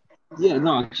 Yeah,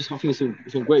 no, I think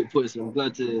some great points, and I'm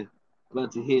glad to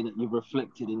hear that you've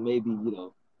reflected and maybe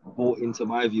bought into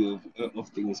my view of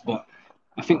things. But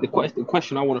I think the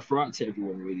question I want to throw out to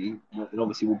everyone really, and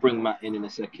obviously we'll bring Matt in a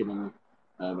second, and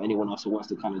anyone else who wants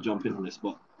to kind of jump in on this.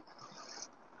 But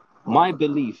my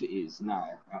belief is now,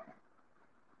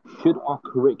 should our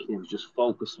curriculums just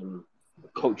focus on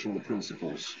coaching the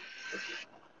principles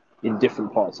in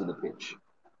different parts of the pitch,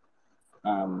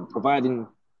 providing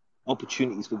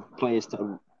opportunities for players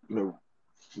to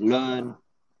learn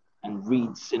and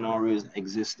read scenarios that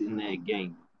exist in their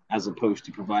game, as opposed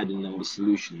to providing them with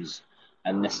solutions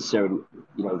and necessarily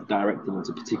directing them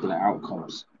to particular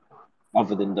outcomes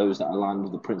other than those that align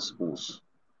with the principles.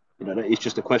 It's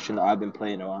just a question that I've been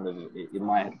playing around in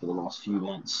my head for the last few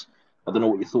months. I don't know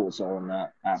what your thoughts are on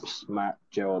that, Apps, Matt,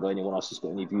 Gerald, or anyone else who's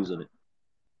got any views on it.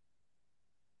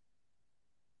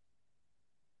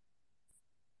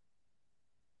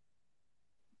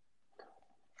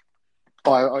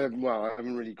 I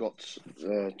haven't really got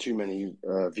too many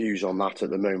views on that at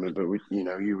the moment. But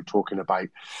you were talking about,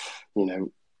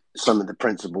 some of the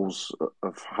principles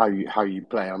of how you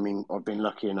play. I mean, I've been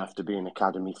lucky enough to be in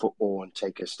academy football and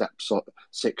take a step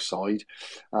six side,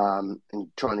 and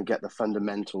trying to get the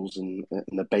fundamentals and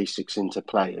the basics into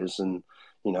players, and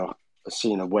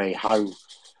seeing a way how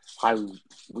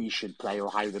we should play or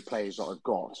how the players that I've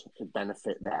got could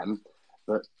benefit them.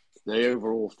 But the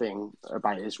overall thing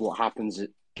about it is what happens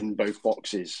in both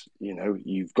boxes.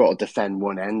 You've got to defend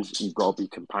one end, you've got to be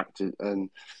compacted and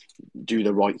do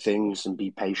the right things and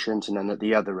be patient. And then at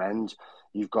the other end,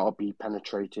 you've got to be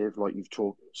penetrative, like you've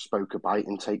spoke about,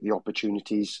 and take the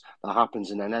opportunities that happens.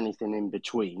 And then anything in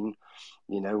between,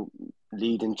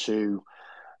 leading to,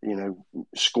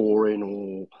 scoring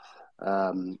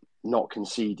or not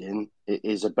conceding, it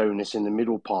is a bonus in the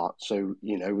middle part. So,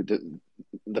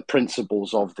 the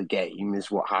principles of the game is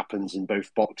what happens in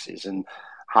both boxes, and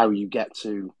how you get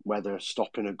to whether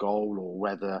stopping a goal or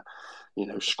whether,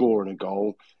 scoring a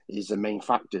goal is the main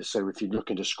factor. So if you're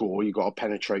looking to score, you've got to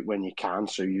penetrate when you can.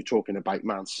 So you're talking about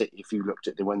Man City. If you looked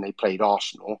at when they played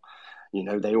Arsenal,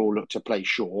 they all looked to play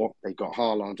short. They got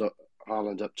Haaland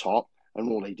up top, and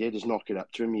all they did is knock it up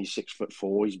to him. He's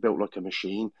 6'4", he's built like a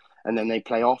machine. And then they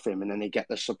play off him, and then they get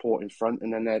the support in front,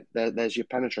 and then there's your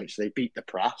penetrate. So they beat the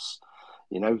press.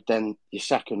 Then your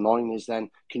second line is then,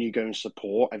 can you go and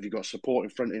support? Have you got support in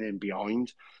front and in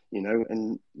behind?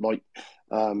 And like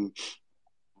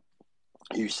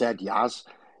you said, Yaz,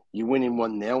 you're winning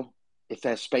 1-0. If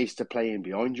there's space to play in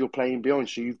behind, you're playing behind.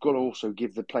 So you've got to also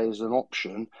give the players an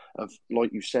option of,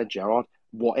 like you said, Gerard,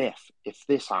 what if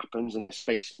this happens and there's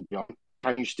space behind,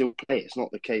 can you still play? It's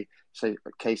not the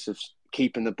case of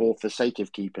keeping the ball for the sake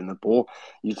of keeping the ball.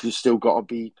 You've still got to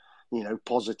be,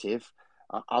 positive,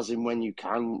 as in when you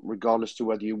can, regardless to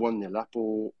whether you're 1-0 up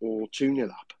or 2-0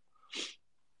 up.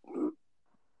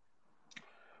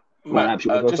 Matt,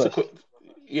 just a quick...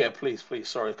 Yeah, please.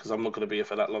 Sorry, because I'm not going to be here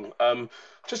for that long.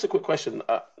 Just a quick question.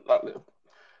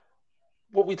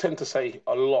 What we tend to say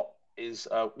a lot is,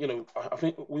 I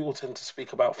think we all tend to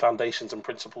speak about foundations and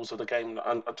principles of the game.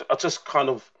 And I just kind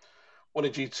of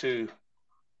wanted you to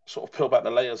sort of peel back the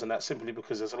layers, and that simply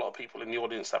because there's a lot of people in the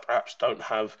audience that perhaps don't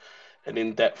have an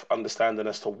in-depth understanding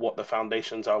as to what the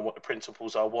foundations are, what the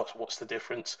principles are, what's the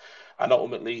difference, and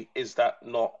ultimately is that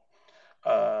not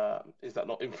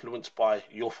influenced by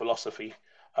your philosophy?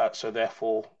 So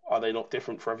therefore, are they not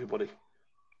different for everybody?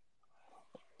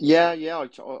 Yeah, yeah, I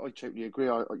totally agree.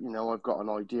 I've got an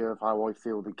idea of how I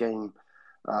feel the game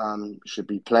should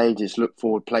be played. Is look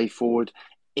forward, play forward.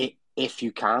 If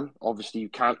you can, obviously you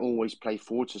can't always play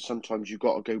forward. So sometimes you've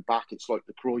got to go back. It's like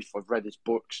the Cruyff. I've read his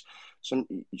books. So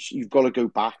you've got to go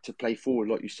back to play forward,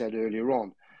 like you said earlier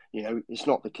on. It's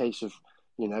not the case of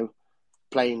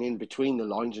playing in between the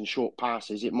lines and short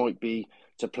passes. It might be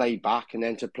to play back and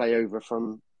then to play over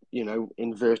from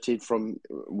inverted from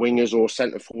wingers or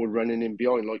centre forward running in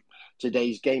behind. Like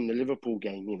today's game, the Liverpool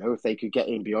game. If they could get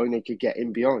in behind, they could get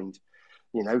in behind.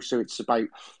 So it's about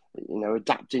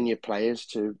adapting your players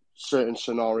to certain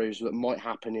scenarios that might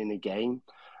happen in a game,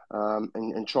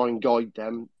 and try and guide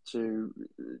them to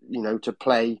to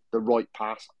play the right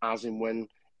pass as and when,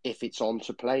 if it's on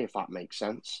to play, if that makes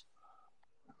sense.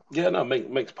 Yeah, no,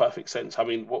 makes perfect sense. I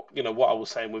mean, what I was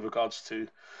saying with regards to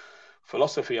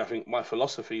philosophy, I think my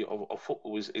philosophy of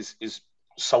football is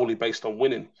solely based on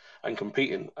winning and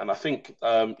competing, and I think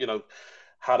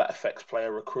how that affects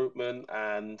player recruitment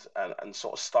and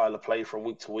sort of style of play from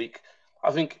week to week. I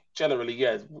think generally,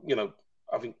 yeah,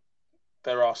 I think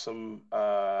there are some.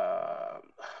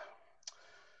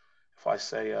 If I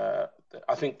say,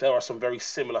 I think there are some very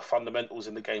similar fundamentals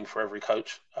in the game for every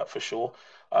coach, for sure.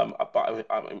 But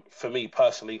for me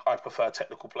personally, I prefer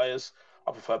technical players.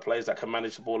 I prefer players that can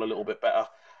manage the ball a little bit better,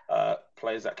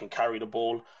 players that can carry the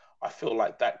ball. I feel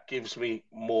like that gives me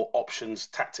more options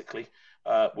tactically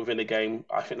within the game.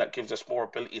 I think that gives us more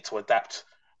ability to adapt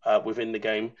within the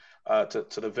game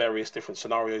to the various different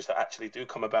scenarios that actually do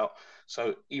come about.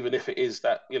 So even if it is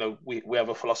that we have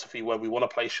a philosophy where we want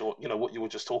to play short, what you were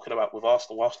just talking about with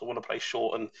Arsenal want to play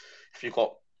short, and if you've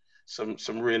got some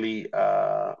really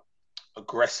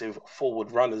aggressive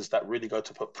forward runners that really go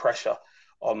to put pressure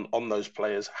on those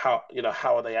players, how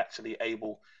are they actually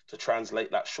able to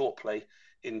translate that short play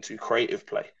into creative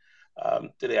play?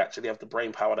 Do they actually have the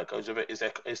brain power that goes with it?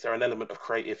 Is there an element of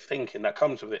creative thinking that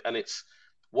comes with it? And it's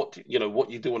what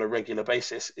you do on a regular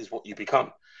basis is what you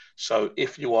become. So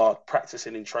if you are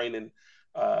practicing in training,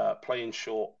 playing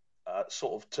short,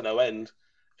 sort of to no end,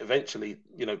 eventually,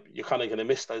 you're kind of going to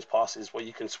miss those passes where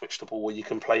you can switch the ball, where you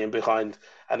can play in behind,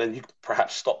 and then you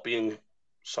perhaps stop being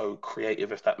so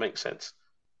creative, if that makes sense.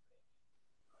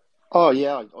 Oh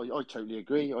yeah, I totally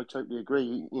agree. I totally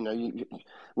agree.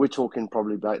 We're talking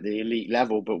probably about the elite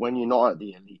level, but when you're not at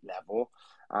the elite level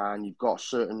and you've got a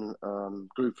certain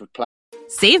group of players.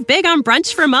 Save big on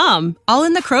brunch for mom, all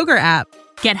in the Kroger app.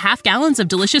 Get half gallons of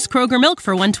delicious Kroger milk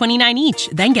for $1.29 each.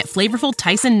 Then get flavorful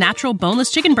Tyson natural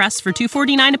boneless chicken breasts for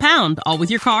 $2.49 a pound, all with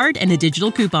your card and a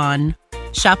digital coupon.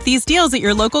 Shop these deals at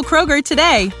your local Kroger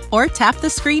today, or tap the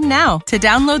screen now to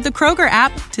download the Kroger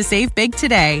app to save big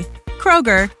today.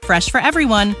 Kroger, fresh for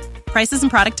everyone. Prices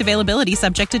and product availability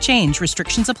subject to change.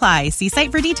 Restrictions apply. See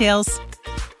site for details.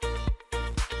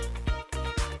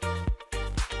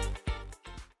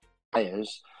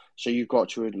 Players, so you've got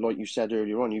to, like you said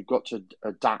earlier on, you've got to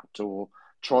adapt, or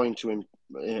trying to,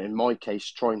 in my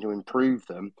case, trying to improve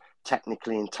them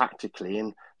technically and tactically,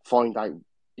 and find out,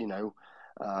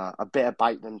 a bit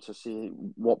about them to see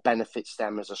what benefits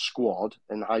them as a squad,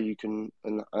 and how you can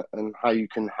and how you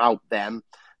can help them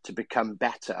to become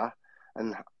better,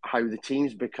 and how the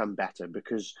teams become better.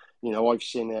 Because I've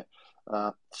seen it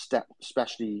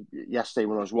especially yesterday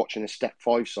when I was watching a Step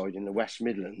 5 side in the West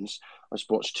Midlands. I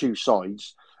watched two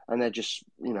sides, and they're just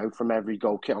from every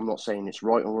goal kick. I'm not saying it's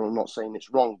right, or I'm not saying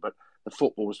it's wrong, but the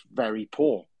football is very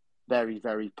poor, very,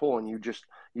 very poor. And you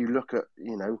look at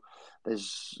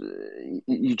there's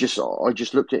I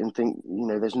just looked at it and think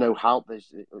there's no help.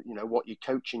 There's what you're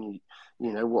coaching,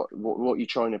 what you're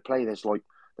trying to play.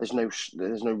 There's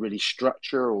no really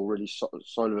structure or really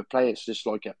side of a play. It's just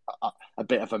like a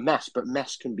bit of a mess, but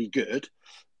mess can be good.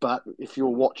 But if you're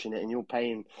watching it and you're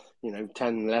paying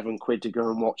 10, 11 quid to go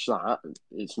and watch that,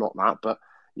 it's not that. But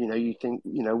you think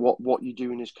what you're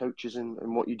doing as coaches, and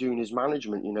what you're doing as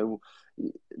management,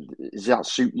 does that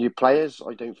suit your players?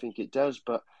 I don't think it does.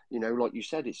 But like you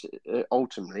said, it's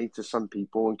ultimately, to some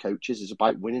people and coaches, it's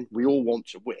about winning. We all want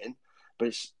to win, but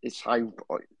it's how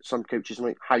some coaches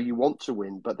make how you want to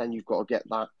win. But then you've got to get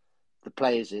the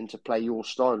players in to play your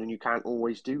style, and you can't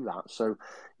always do that. So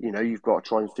you've got to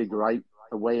try and figure out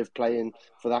a way of playing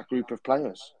for that group of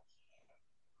players.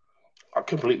 I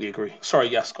completely agree. Sorry,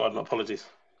 yes, God, my apologies.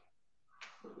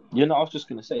 I was just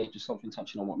going to say just something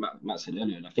touching on what Matt said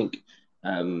earlier, and I think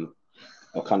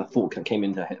a kind of thought that came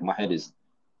into my head is,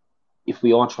 if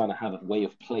we are trying to have a way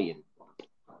of playing,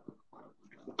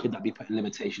 could that be putting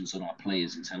limitations on our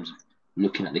players in terms of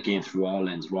looking at the game through our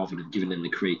lens rather than giving them the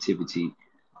creativity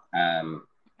and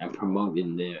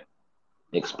promoting their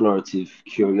explorative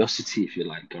curiosity, if you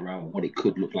like, around what it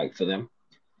could look like for them?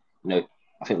 I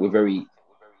think we're very,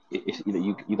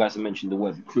 you guys have mentioned the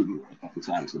word recruitment a couple of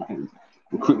times, and I think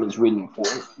recruitment is really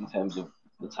important in terms of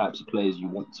the types of players you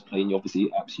want to play. And obviously,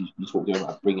 you talked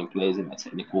about bringing players in,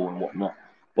 technical and whatnot,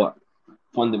 but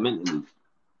fundamentally,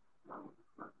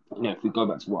 if we go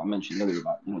back to what I mentioned earlier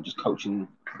about, just coaching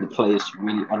the players to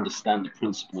really understand the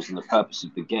principles and the purpose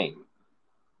of the game,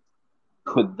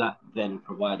 could that then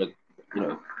provide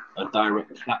a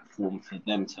direct platform for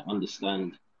them to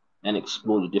understand and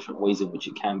explore the different ways in which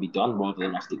it can be done rather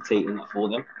than us dictating that for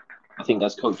them? I think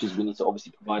as coaches, we need to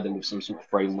obviously provide them with some sort of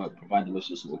framework, provide them with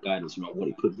some sort of guidance around what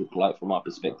it could look like from our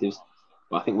perspectives.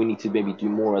 But I think we need to maybe do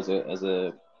more as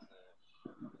a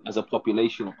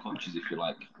population of coaches, if you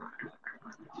like,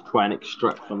 to try and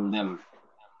extract from them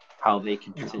how they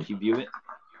can potentially view it.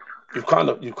 You've kind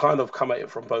of come at it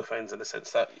from both ends in the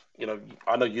sense that,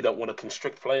 I know you don't want to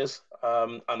constrict players,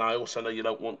 and I also know you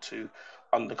don't want to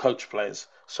undercoach players.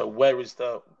 So where is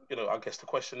I guess the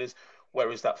question is,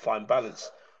 where is that fine balance?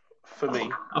 For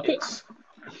me,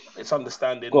 it's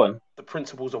understanding the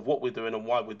principles of what we're doing and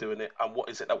why we're doing it, and what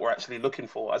is it that we're actually looking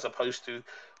for, as opposed to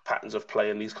patterns of play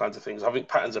and these kinds of things. I think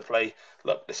patterns of play,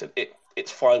 look, listen,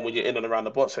 it's fine when you're in and around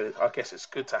the box. So I guess it's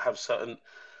good to have certain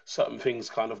things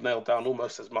kind of nailed down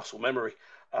almost as muscle memory.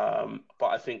 But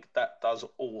I think that does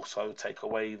also take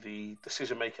away the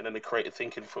decision making and the creative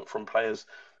thinking from players,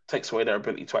 takes away their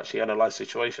ability to actually analyze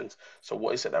situations. So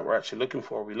what is it that we're actually looking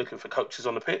for? Are we looking for coaches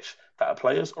on the pitch that are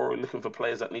players, or are we looking for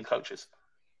players that need coaches?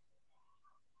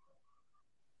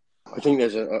 I think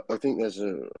there's a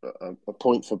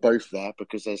point for both there,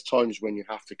 because there's times when you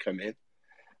have to come in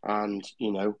and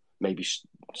maybe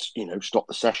stop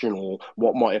the session, or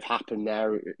what might have happened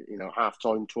there,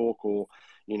 halftime talk, or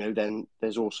then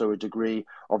there's also a degree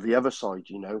of the other side,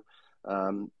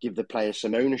 give the players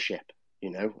some ownership,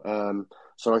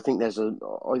 so I think there's a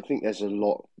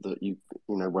lot that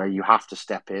where you have to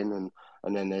step in,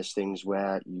 and then there's things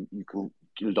where you can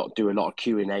do a lot of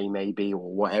Q&A maybe,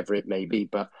 or whatever it may be.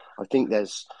 But I think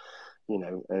there's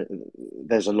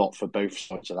a lot for both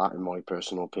sides of that, in my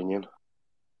personal opinion.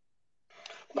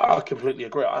 I completely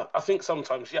agree. I think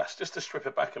sometimes, yes, just to strip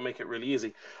it back and make it really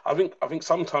easy. I think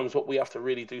sometimes what we have to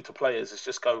really do to players is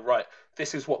just go, right,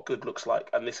 this is what good looks like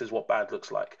and this is what bad looks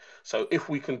like. So if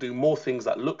we can do more things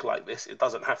that look like this, it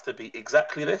doesn't have to be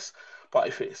exactly this. But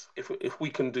if we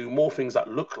can do more things that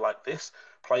look like this,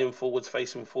 playing forwards,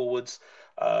 facing forwards,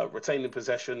 retaining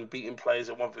possession, beating players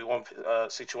in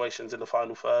 1v1 situations in the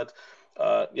final third,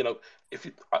 I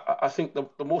think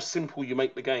the more simple you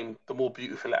make the game, the more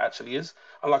beautiful it actually is.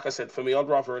 And like I said, for me, I'd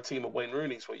rather a team of Wayne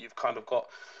Rooney's where you've kind of got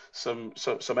some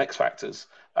X factors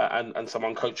and some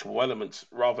uncoachable elements,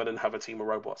 rather than have a team of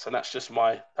robots. And that's just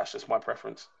my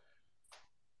preference.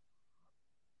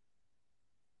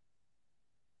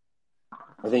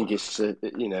 I think it's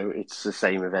it's the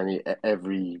same with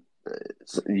every.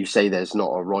 You say there's not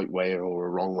a right way or a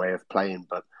wrong way of playing,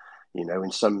 but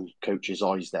in some coaches'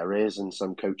 eyes there is, and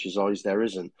some coaches' eyes there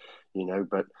isn't.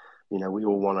 But we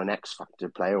all want an X factor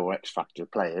player or X factor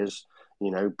players.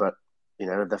 But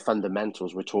the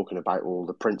fundamentals we're talking about, all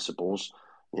the principles.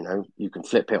 You can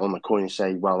flip it on the coin and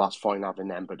say, well, that's fine having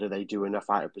them, but do they do enough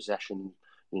out of possession?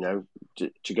 To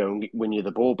go and win you the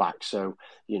ball back. So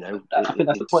I think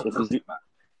that's the point.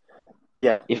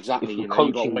 Yeah, exactly. If you've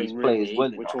got Wayne Rooney.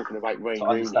 We're talking about Wayne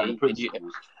Rooney.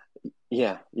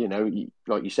 Yeah,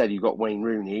 like you said, you've got Wayne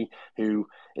Rooney, who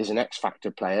is an X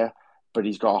Factor player, but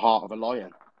he's got a heart of a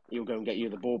lion. He'll go and get you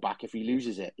the ball back if he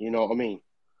loses it. You know what I mean?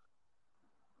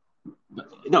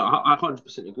 No, I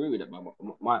 100% agree with that.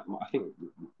 I think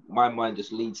my mind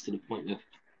just leads to the point of,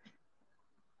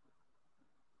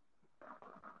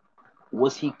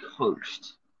 was he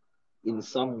coached in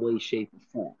some way, shape, or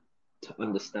form to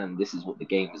understand this is what the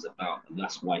game is about, and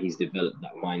that's why he's developed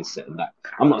that mindset? And that,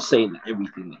 I'm not saying that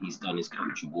everything that he's done is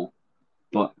coachable,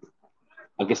 but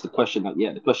I guess the question I'm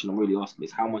really asking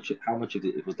is how much of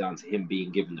it was down to him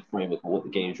being given the framework of what the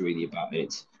game is really about.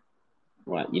 It's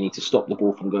right, you need to stop the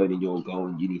ball from going in your goal,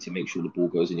 and you need to make sure the ball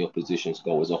goes in your position to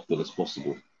goal as often as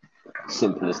possible.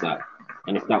 Simple as that.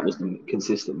 And if that was the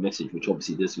consistent message, which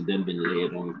obviously this would then been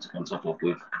layered on top of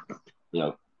with,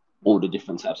 all the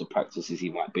different types of practices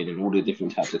he might have been in, all the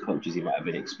different types of coaches he might have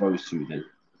been exposed to, then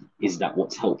is that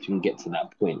what's helped him get to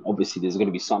that point? Obviously, there's going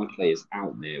to be some players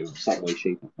out there in some way,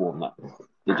 shape, or form that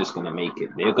they're just going to make it.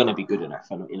 They're going to be good enough.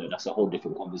 And, that's a whole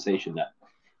different conversation that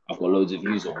I've got loads of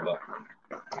views on. But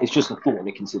it's just a thought and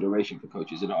a consideration for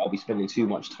coaches. And I'll be spending too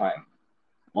much time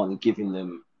on giving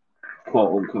them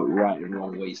quote unquote right and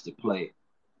wrong ways to play.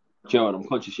 Gerald, I'm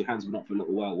conscious your hand's been up for a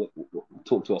little while.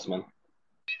 Talk to us, man.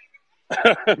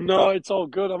 No, it's all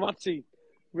good. I'm actually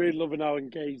really loving how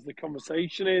engaged the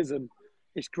conversation is, and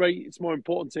it's great. It's more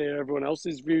important to hear everyone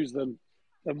else's views than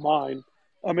mine.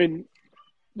 I mean,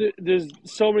 there's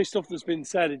so many stuff that's been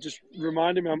said. It just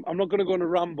reminded me. I'm not going to go on a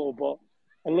ramble, but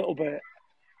a little bit.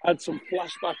 I had some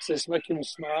flashbacks that's making me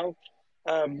smile.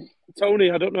 Tony,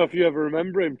 I don't know if you ever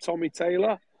remember him, Tommy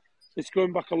Taylor. It's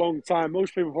going back a long time.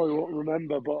 Most people probably won't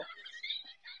remember, but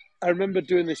I remember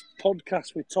doing this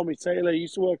podcast with Tommy Taylor. He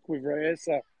used to work with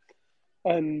Reyesa.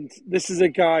 And this is a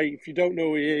guy, if you don't know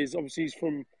who he is, obviously he's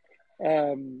from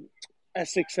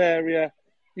Essex area.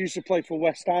 He used to play for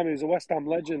West Ham. He was a West Ham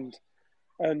legend.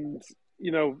 And,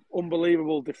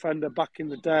 unbelievable defender back in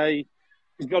the day.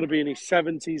 He's got to be in his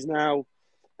 70s now.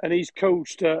 And he's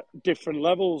coached at different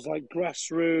levels, like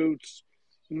grassroots,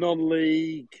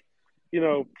 non-league,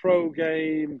 pro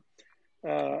game.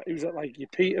 He was at your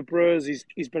Peterboroughs.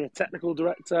 He's been a technical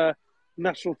director,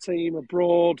 national team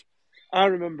abroad. I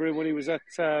remember him when he was at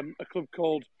a club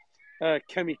called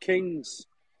Kemi Kings,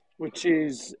 which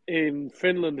is in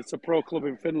Finland. It's a pro club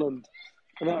in Finland,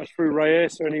 and that was through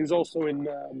Reyesa. And he was also in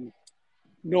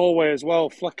Norway as well,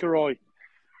 Flekkerøy,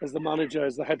 as the manager,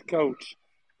 as the head coach.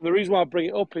 And the reason why I bring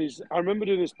it up is I remember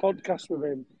doing this podcast with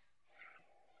him,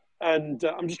 and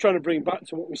I'm just trying to bring back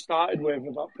to what we started with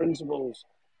about principles.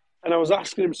 And I was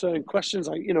asking him certain questions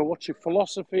like, what's your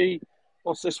philosophy?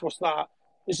 What's this? What's that?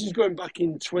 This is going back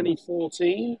in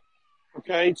 2014,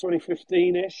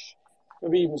 2015-ish,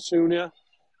 maybe even sooner.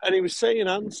 And he was saying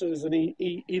answers, and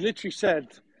he literally said,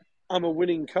 I'm a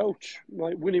winning coach,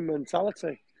 like winning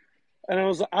mentality. And I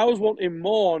was wanting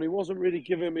more, and he wasn't really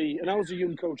giving me, and I was a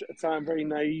young coach at the time, very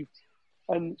naive.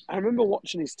 And I remember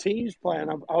watching his teams play, and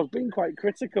I was being quite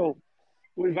critical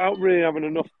without really having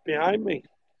enough behind me.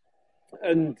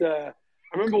 And I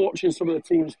remember watching some of the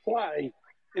teams play,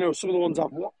 some of the ones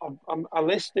I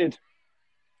listed.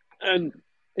 And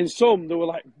in some, they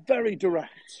were very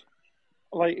direct,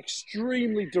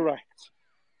 extremely direct,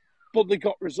 but they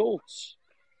got results.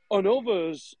 On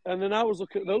others, and then I was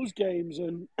looking at those games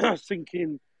and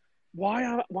thinking, why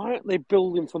aren't they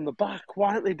building from the back?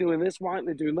 Why aren't they doing this? Why aren't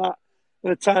they doing that? At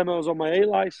the time I was on my A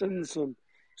license, and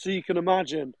so you can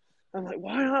imagine. I'm like,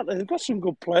 why aren't they? They've got some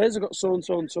good players. They've got so and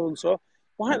so and so and so.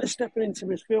 Why aren't they stepping into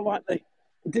midfield like they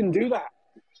didn't do that?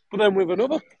 But then with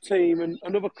another team and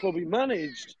another club he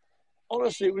managed,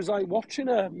 honestly, it was like watching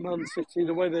a Man City,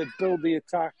 the way they build the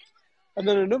attack. And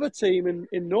then another team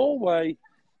in Norway,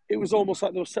 it was almost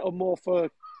like they were set up more for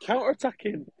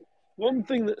counter-attacking. One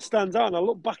thing that stands out, and I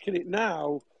look back at it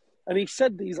now, and he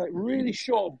said these really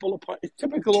short bullet points,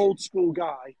 typical old school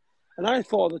guy. And I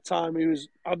thought at the time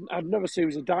I'd never say he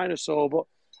was a dinosaur, but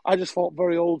I just thought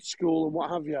very old school and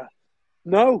what have you.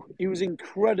 No, he was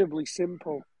incredibly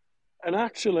simple. And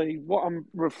actually, what I'm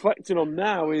reflecting on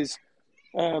now is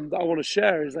that I want to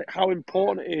share is how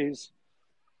important it is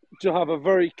to have a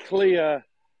very clear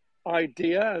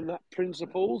idea and that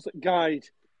principles that guide.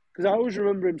 Because I always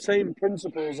remember him saying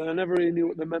principles, and I never really knew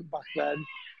what they meant back then.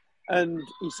 And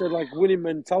he said winning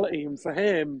mentality. And for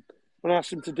him, when I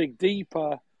asked him to dig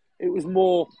deeper, it was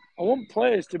more, I want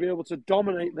players to be able to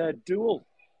dominate their duel,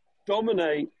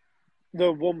 dominate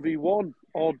the 1v1,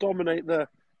 or dominate the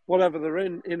whatever they're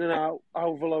in and out,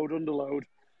 overload, underload.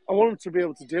 I want them to be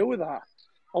able to deal with that.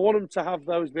 I want them to have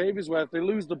those behaviours where if they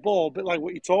lose the ball, a bit like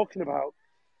what you're talking about,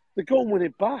 they go and win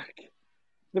it back.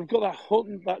 They've got that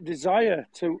hunt, that desire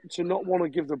to not want to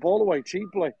give the ball away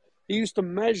cheaply. He used to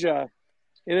measure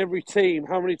in every team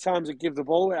how many times they give the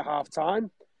ball away at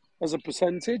half-time as a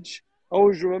percentage. I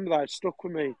always remember that. It stuck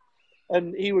with me.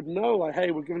 And he would know,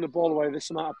 hey, we're giving the ball away this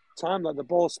amount of time, the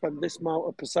ball spent this amount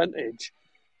of percentage,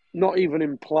 not even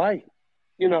in play,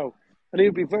 And he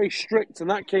would be very strict, and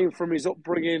that came from his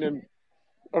upbringing and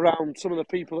around some of the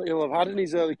people that he'll have had in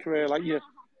his early career,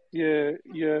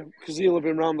 because he'll have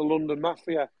been around the London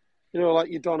Mafia, your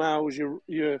Don Howes,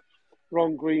 your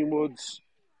Ron Greenwoods,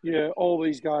 all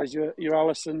these guys, your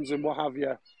Allisons and what have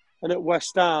you. And at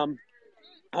West Ham,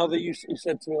 he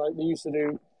said to me, they used to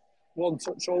do one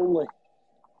touch only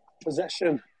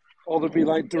possession, or they'd be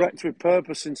direct with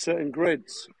purpose in certain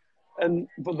grids.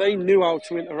 But they knew how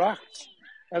to interact.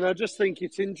 And I just think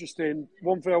it's interesting.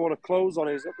 One thing I want to close on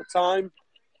is at the time,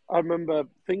 I remember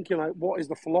thinking, what is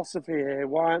the philosophy here?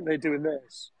 Why aren't they doing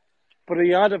this? But he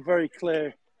had a very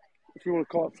clear, if you want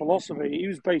to call it philosophy, he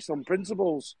was based on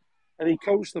principles. And he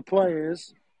coached the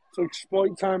players to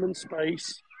exploit time and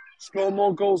space, score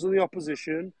more goals than the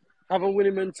opposition, have a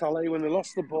winning mentality. When they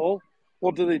lost the ball,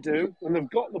 what do? When they've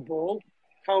got the ball,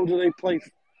 how do they play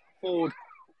forward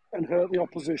and hurt the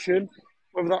opposition?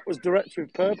 Whether that was direct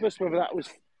with purpose, whether that was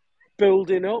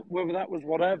building up, whether that was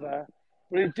whatever.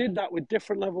 But he did that with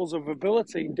different levels of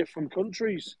ability in different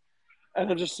countries. And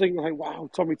I just think, like, wow,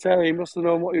 Tommy Taylor, he must have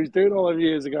known what he was doing all those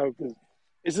years ago. Because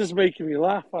it's just making me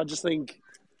laugh. I just think,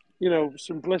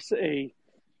 simplicity,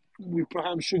 we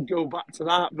perhaps should go back to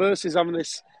that versus having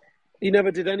this. He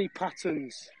never did any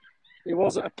patterns. He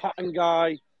wasn't a pattern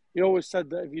guy. He always said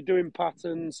that if you're doing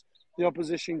patterns, the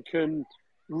opposition can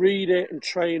read it and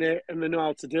train it, and they know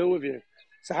how to deal with you.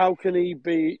 So how can he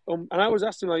be? And I was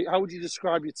asking him, like, how would you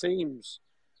describe your teams?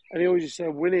 And he always just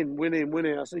said, winning, winning,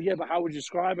 winning. I said, yeah, but how would you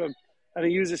describe them? And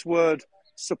he used this word,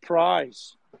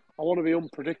 surprise. I want to be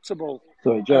unpredictable.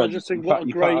 Sorry, Gerard, I just think, what a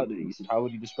great. He said, how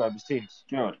would you describe his teams,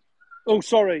 Gerard? Oh,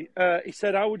 sorry. He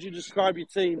said, how would you describe your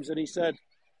teams? And he said,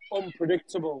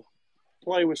 unpredictable.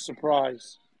 Play with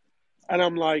surprise. And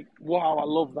I'm like, wow, I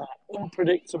love that.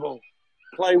 Unpredictable.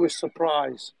 Play with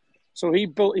surprise. So he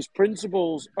built his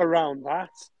principles around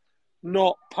that,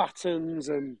 not patterns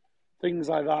and things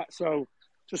like that. So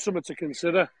just something to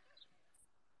consider.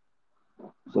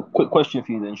 So, quick question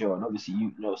for you then, Gerard. Obviously,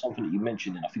 something that you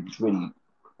mentioned, and I think it's really,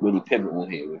 really pivotal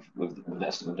here with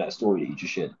that story that you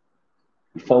just shared.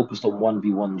 You focused on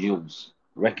 1v1 duels,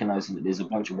 recognizing that there's a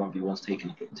bunch of 1v1s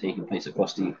taking place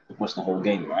across the whole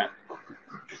game, right?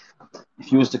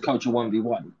 If you was to coach a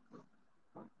 1v1,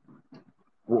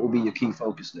 what would be your key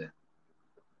focus there?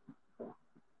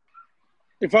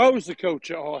 If I was the coach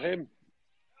or him?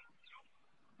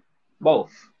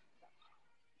 Both.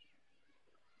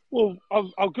 Well,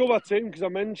 I'll go back to him because I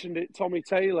mentioned it, Tommy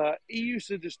Taylor. He used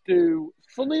to just do,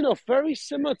 funnily enough, very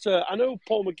similar to, I know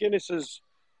Paul McGuinness has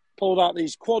pulled out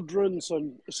these quadrants,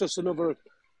 and it's just another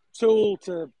tool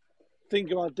to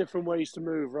think about different ways to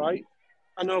move, right?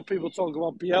 I know people talk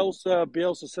about Bielsa.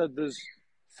 Bielsa said there's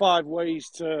 5 ways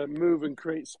to move and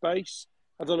create space.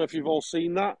 I don't know if you've all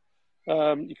seen that.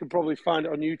 You can probably find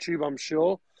it on YouTube, I'm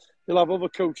sure. You'll have other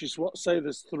coaches say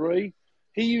there's 3.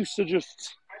 He used to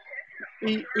just...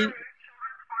 He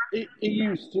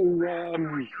used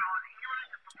to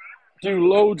do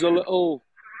loads of little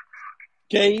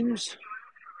games,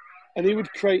 and he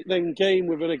would create then game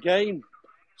within a game.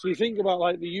 So you think about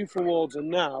like the youth awards, and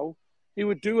now he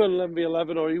would do an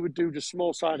 11v11, or he would do just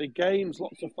small-sided games,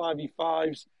 lots of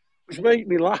 5v5s, which make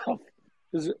me laugh.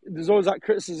 There's always that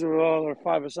criticism of, they're a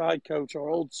 5-a-side coach or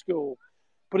old school.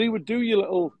 But he would do your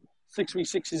little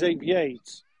 6v6s,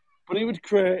 8v8s, but he would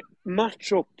create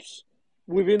matchups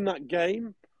within that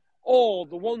game, or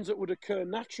the ones that would occur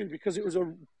naturally because it was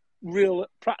a real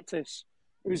practice.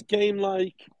 It was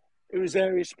game-like, it was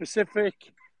area-specific,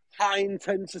 high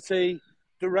intensity,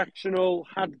 directional,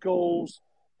 had goals.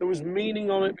 There was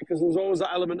meaning on it because there was always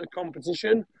that element of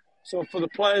competition. So for the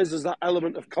players, there's that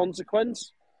element of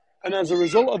consequence. And as a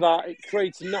result of that, it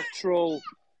creates natural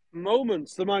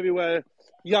moments. There might be where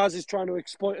Yaz is trying to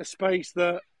exploit a space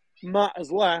that Matt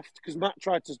has left because Matt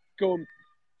tried to go and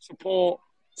support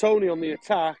Tony on the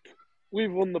attack.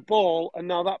 We've won the ball, and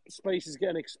now that space is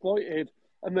getting exploited.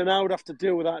 And then I would have to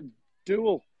deal with that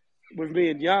duel with me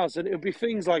and Yaz. And it would be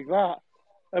things like that.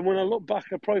 And when I look back,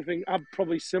 I probably think I'm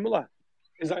probably similar.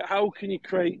 It's like, how can you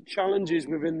create challenges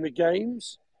within the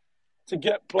games to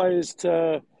get players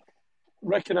to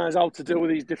recognise how to deal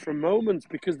with these different moments?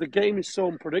 Because the game is so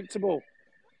unpredictable.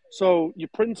 So your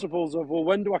principles of, well,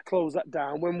 when do I close that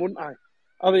down? When wouldn't I?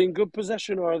 Are they in good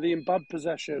possession or are they in bad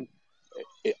possession?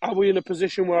 Are we in a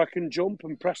position where I can jump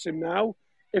and press him now?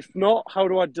 If not, how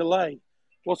do I delay?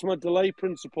 What's my delay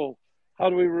principle?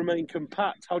 How do we remain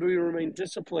compact? How do we remain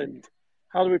disciplined?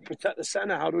 How do we protect the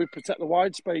centre? How do we protect the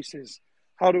wide spaces?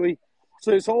 How do we...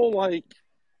 So it's all like...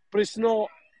 But it's not...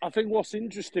 I think what's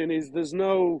interesting is there's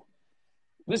no...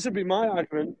 This would be my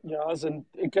argument, Yaz, and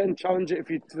again, challenge it if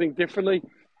you think differently.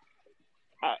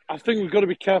 I think we've got to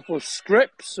be careful of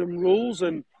scripts and rules,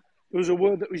 and there was a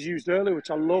word that was used earlier which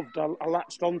I loved. I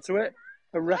latched onto it.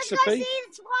 A recipe.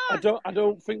 I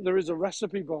don't think there is a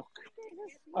recipe book.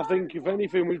 I think if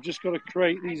anything, we've just got to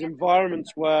create these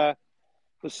environments where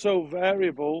they're so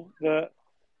variable that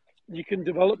you can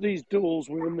develop these duels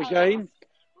within the game.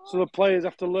 So the players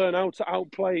have to learn how to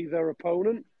outplay their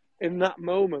opponent in that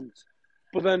moment.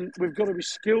 But then we've got to be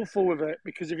skillful with it,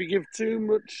 because if you give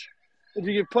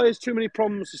players too many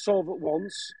problems to solve at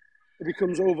once, it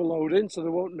becomes overloading, so they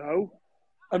won't know.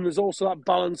 And there's also that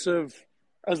balance of,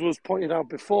 as was pointed out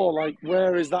before, like,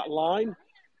 where is that line?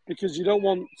 Because you don't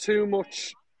want too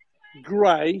much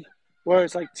grey, where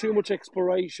it's like too much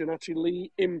exploration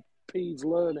actually PEDS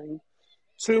learning,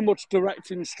 too much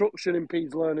direct instruction in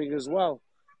PEDS learning as well.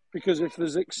 Because if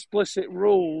there's explicit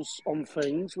rules on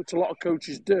things, which a lot of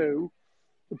coaches do,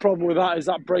 the problem with that is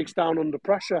that breaks down under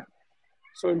pressure.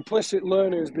 So implicit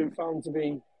learning has been found to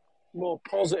be more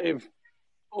positive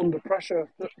under pressure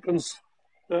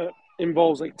that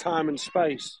involves like time and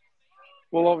space.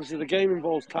 Well, obviously the game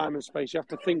involves time and space. You have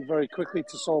to think very quickly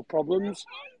to solve problems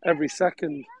every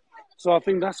second. So I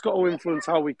think that's got to influence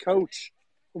how we coach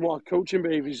and what our coaching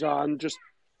behaviours are, and just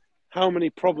how many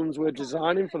problems we're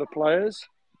designing for the players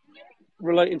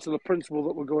relating to the principle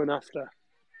that we're going after.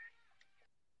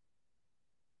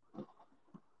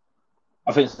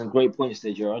 I think some great points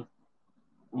there, Gerard.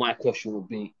 My question would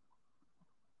be,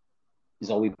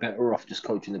 are we better off just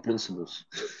coaching the principles?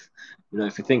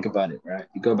 If you think about it, right?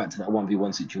 You go back to that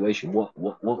 1v1 situation,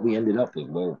 what we ended up with,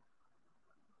 well,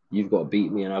 you've got to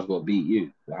beat me and I've got to beat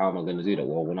you. Well, how am I going to do that?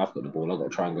 Well, when I've got the ball, I've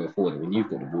got to try and go forward. And when you've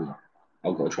got the ball,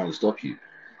 I've got to try and stop you.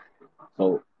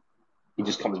 So it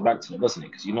just comes back to it, doesn't it?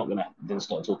 Because you're not going to then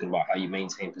start talking about how you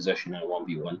maintain possession in a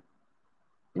 1v1.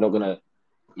 You're not going to,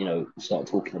 start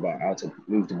talking about how to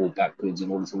move the ball backwards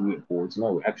and all this and move it forwards.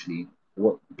 No, actually,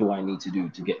 what do I need to do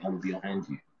to get on behind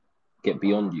you, get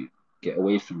beyond you, get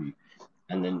away from you?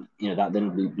 And then, that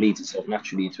then leads itself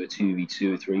naturally into a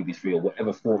 2v2, a 3v3, or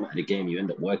whatever format of the game you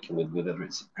end up working with, whether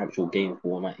it's actual game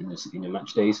format in your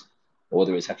match days, or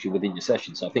whether it's actually within your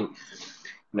session. So I think,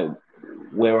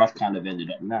 where I've kind of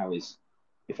ended up now is,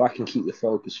 if I can keep the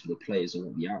focus for the players on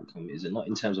what the outcome is, and not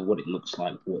in terms of what it looks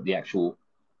like, but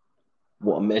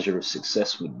what a measure of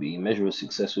success would be. A measure of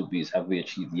success would be is, have we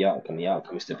achieved the outcome? The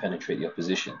outcome is to penetrate the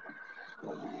opposition.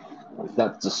 If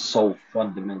that's the sole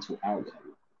fundamental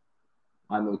outcome,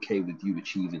 I'm okay with you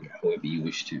achieving it however you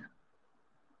wish to.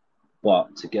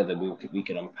 But together we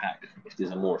can unpack if there's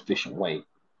a more efficient way,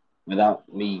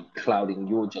 without me clouding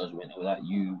your judgment, or without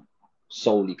you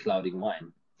solely clouding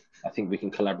mine. I think we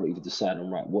can collaboratively decide on,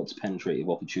 right, what's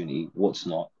penetrative opportunity, what's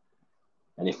not,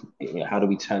 and how do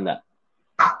we turn that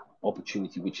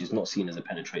opportunity, which is not seen as a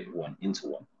penetrative one, into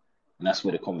one. And that's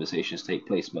where the conversations take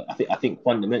place. But I think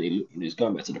fundamentally, it's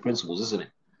going back to the principles, isn't it?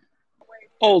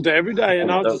 All day, every day.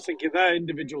 And I was just thinking there,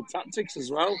 individual tactics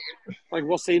as well. Like,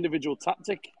 what's the individual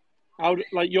tactic?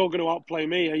 You're going to outplay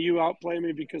me. Are you outplaying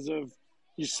me because of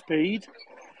your speed?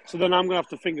 So then I'm going to have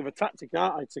to think of a tactic,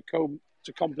 aren't I,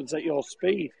 to compensate your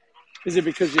speed? Is it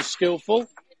because you're skillful?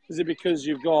 Is it because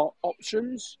you've got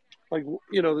options?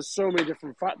 There's so many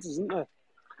different factors, isn't there?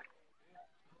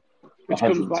 Which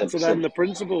comes back to then the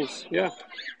principles, yeah.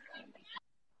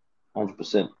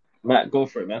 100%. Matt, go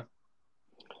for it, man.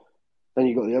 Then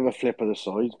you've got the other flip of the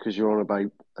side, because you're on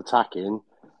about attacking.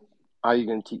 How are you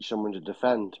going to teach someone to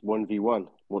defend 1v1?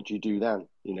 What do you do then?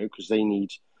 Because you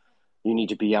need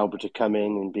to be able to come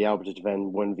in and be able to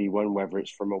defend 1v1, whether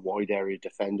it's from a wide area of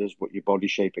defenders, what your body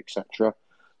shape, etc.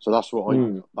 So that's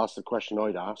that's the question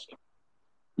I'd ask.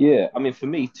 Yeah, I mean, for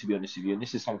me, to be honest with you, and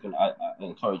this is something I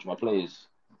encourage my players.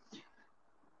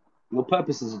 Your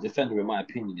purpose as a defender, in my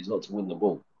opinion, is not to win the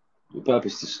ball. Your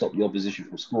purpose is to stop the opposition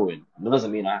from scoring. That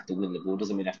doesn't mean I have to win the ball. It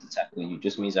doesn't mean I have to tackle you. It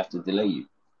just means I have to delay you.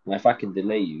 And if I can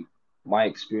delay you, my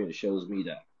experience shows me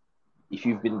that if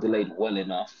you've been delayed well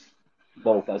enough,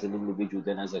 both as an individual,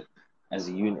 then as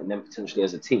a unit, and then potentially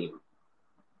as a team,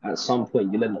 at some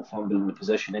point you'll end up fumbling the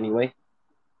possession anyway.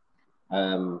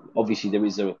 Obviously, there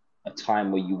is a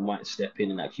time where you might step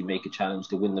in and actually make a challenge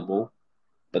to win the ball,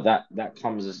 but that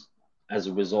comes as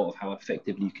a result of how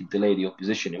effectively you can delay the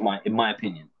opposition. In my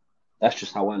opinion, that's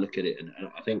just how I look at it, and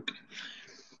I think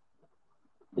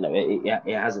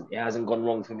it hasn't gone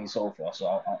wrong for me so far.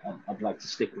 So I'd like to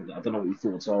stick with it. I don't know what your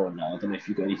thoughts are on that. I don't know if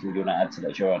you've got anything you want to add to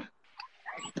that, Gerard.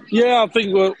 Yeah, I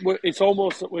think it's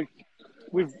almost that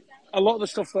we've a lot of the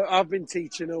stuff that I've been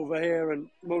teaching over here, and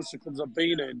most of the clubs I've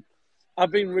been in,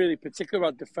 I've been really particular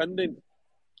about defending,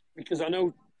 because I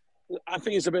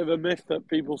think it's a bit of a myth that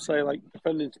people say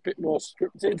defending's a bit more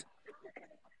scripted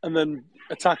and then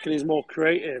attacking is more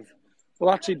creative.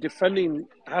 Well, actually, defending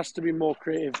has to be more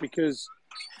creative, because,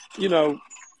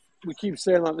 we keep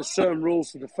saying there's certain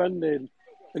rules for defending,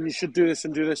 and you should do this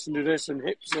and do this and do this, and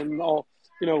hips and all,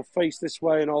 face this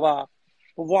way and all that.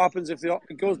 But what happens if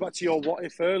it goes back to your what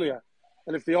if earlier,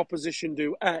 and if the opposition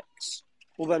do X,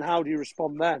 well then how do you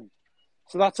respond then?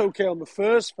 So that's okay on the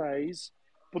first phase,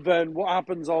 but then what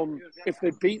happens if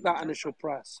they beat that initial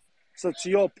press? So to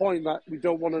your point that we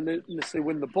don't want to necessarily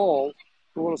win the ball,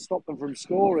 we want to stop them from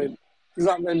scoring, does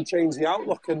that then change the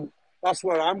outlook? And that's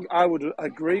where I would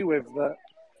agree with that.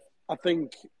 I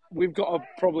think we've got to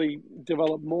probably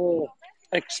develop more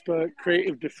expert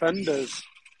creative defenders,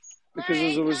 because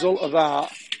as a result of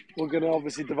that, we're going to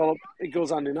obviously develop, it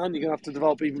goes hand in hand, you're going to have to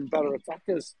develop even better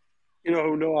attackers,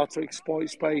 who know how to exploit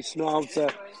space, know how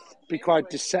to be quite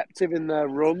deceptive in their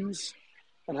runs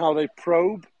and how they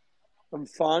probe and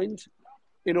find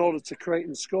in order to create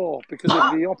and score.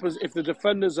 Because if the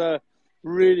defenders are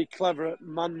really clever at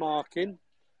man marking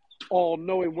or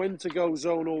knowing when to go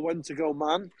zone or when to go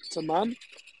man to man,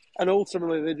 and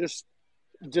ultimately they just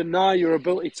deny your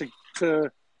ability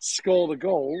to score the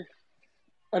goal.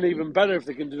 And even better if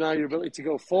they can deny your ability to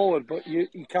go forward, but you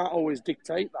can't always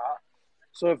dictate that.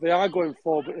 So if they are going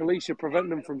forward, but at least you're preventing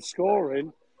them from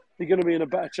scoring, you're going to be in a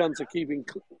better chance of keeping,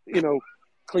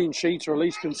 clean sheets or at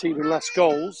least conceding less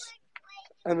goals.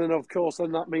 And then, of course,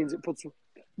 that means it puts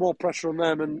more pressure on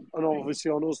them and obviously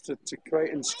on us to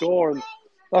create and score. And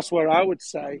that's where I would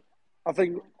say, I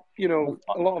think,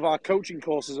 a lot of our coaching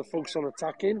courses are focused on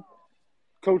attacking.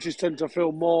 Coaches tend to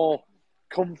feel more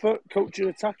comfort coaching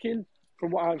attacking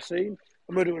from what I've seen.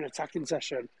 I'm going to do an attacking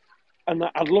session. And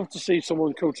I'd love to see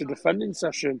someone coach a defending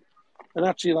session and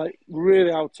actually,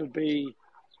 really how to be,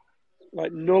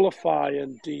 nullify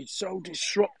and be so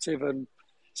disruptive. And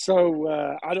so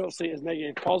I don't see it as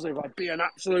negative, positive. I'd be an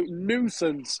absolute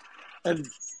nuisance and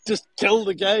just kill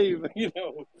the game,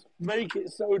 make it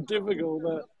so difficult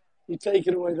that you're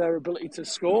taking away their ability to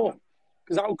score.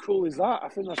 Because how cool is that? I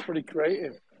think that's pretty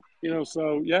creative.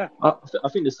 So yeah. I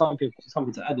think there's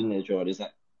something to add in there, Gerard, is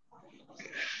that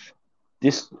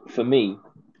this, for me,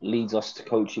 leads us to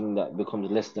coaching that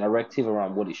becomes less directive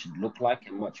around what it should look like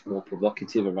and much more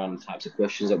provocative around the types of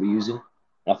questions that we're using.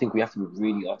 And I think we have to be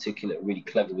really articulate, really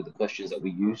clever with the questions that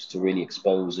we use to really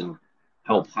expose and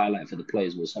help highlight for the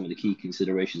players what some of the key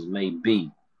considerations may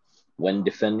be when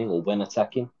defending or when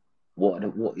attacking. What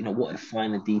are the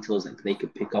finer details that they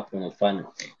could pick up on and find,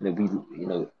 if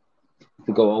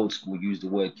we go old school, use the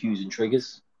word cues and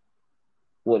triggers.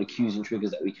 What are the cues and triggers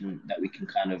that we can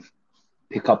kind of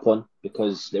pick up on?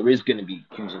 Because there is going to be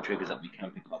cues and triggers that we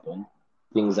can pick up on,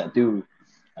 things that do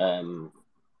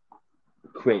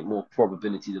create more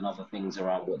probability than other things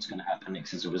around what's going to happen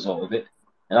next as a result of it.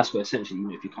 And that's where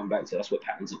essentially, if you come back to, that's where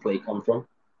patterns of play come from.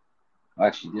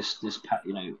 Actually,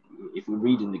 if we're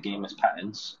reading the game as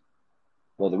patterns,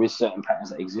 well, there is certain patterns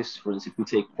that exist. For instance, if we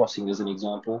take crossing as an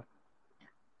example,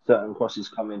 certain crosses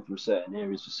come in from certain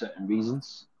areas for certain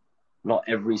reasons. Not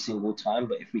every single time,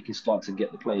 but if we can start to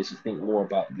get the players to think more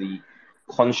about the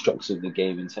constructs of the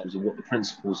game in terms of what the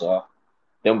principles are,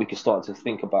 then we can start to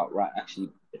think about, right, actually,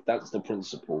 if that's the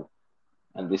principle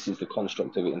and this is the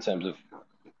construct of it in terms of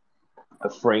a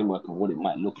framework of what it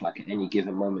might look like at any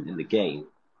given moment in the game,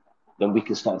 then we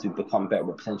can start to become better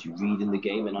at potentially reading the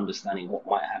game and understanding what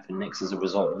might happen next as a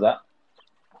result of that.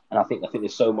 And I think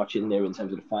there's so much in there in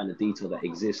terms of the finer detail that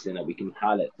exists and that we can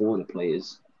highlight for the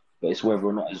players. But it's whether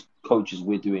or not as coaches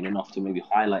we're doing enough to maybe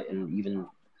highlight and even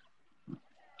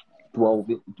dwell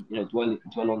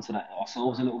onto that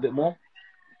ourselves a little bit more.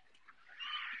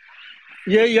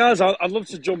 Yeah, Yaz, I'd love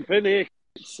to jump in here.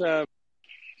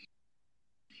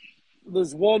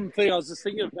 There's one thing I was just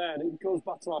thinking of there, and it goes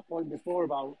back to our point before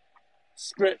about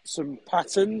scripts and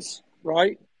patterns,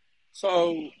 right?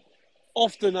 So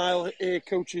often I'll hear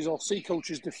coaches or see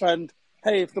coaches defend,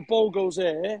 hey, if the ball goes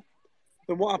here,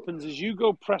 then what happens is you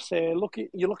go press here,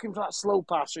 you're looking for that slow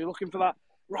pass, or you're looking for that,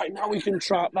 right, now we can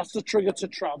trap, that's the trigger to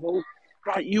travel,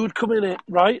 right, you would come in it,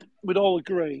 right? We'd all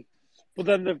agree. But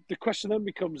then the question then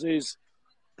becomes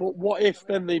but what if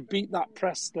then they beat that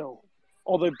press still,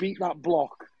 or they beat that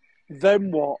block?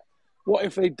 Then what? What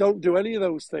if they don't do any of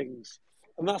those things?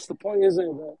 And that's the point, isn't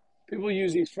it? That people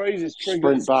use these phrases,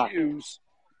 triggers, cues,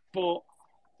 but,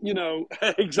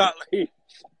 exactly.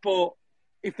 But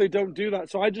if they don't do that,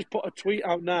 so I just put a tweet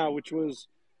out now, which was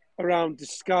around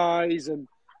disguise and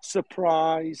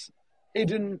surprise,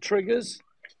 hidden triggers.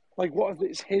 Like, what if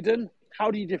it's hidden? How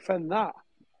do you defend that?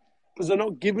 Because they're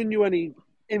not giving you any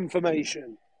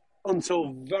information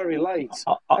until very late.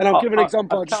 And I'll give an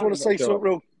example. I just want to say something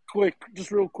real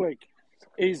quick.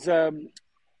 Is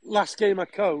last game I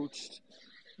coached,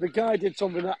 the guy did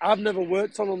something that I've never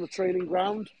worked on the training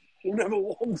ground. We've never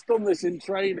once done this in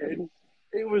training.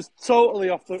 It was totally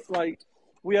off the,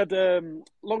 we had,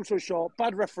 long story short,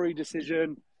 bad referee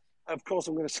decision. Of course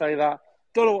I'm going to say that.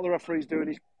 Don't know what the referee's doing.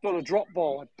 He's done a drop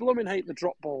ball. I blooming hate the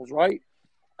drop balls, right?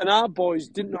 And our boys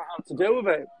didn't know how to deal with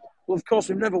it. Well, of course,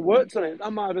 we've never worked on it.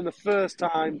 That might have been the first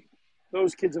time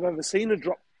those kids have ever seen a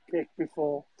drop kick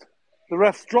before. The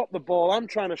ref dropped the ball. I'm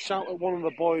trying to shout at one of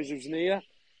the boys who's near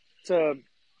to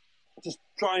just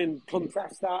try and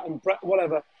contest that and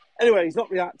whatever. Anyway, he's not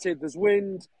reacted. There's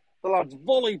wind. The lad's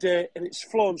volleyed it, and it's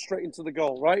flown straight into the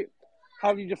goal, right?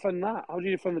 How do you defend that? How do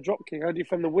you defend the drop kick? How do you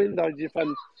defend the wind? How do you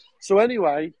defend... So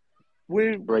anyway,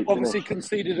 We've Great obviously finish.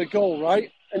 conceded a goal,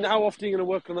 right? And how often are you going to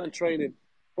work on that in training?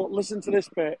 But listen to this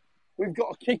bit. We've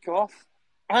got a kick-off.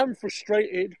 I'm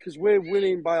frustrated because we're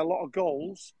winning by a lot of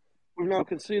goals. We've now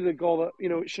conceded a goal that,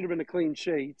 it should have been a clean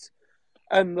sheet.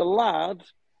 And the lad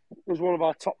was one of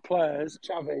our top players,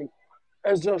 Xavi,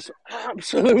 has just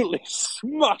absolutely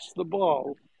smashed the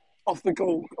ball off the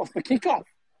goal, off the kick-off.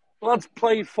 The lad's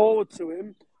played forward to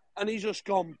him, and he's just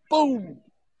gone boom,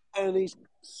 and he's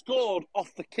scored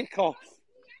off the kick-off.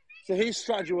 So his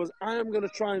strategy was, I am going to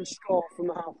try and score from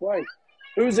the halfway.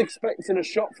 Who was expecting a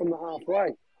shot from the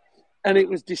halfway? And it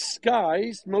was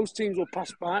disguised. Most teams will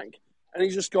pass back, and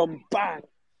he's just gone bang,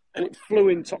 and it flew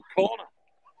in top corner.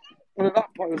 And at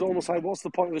that point, it was almost like, what's the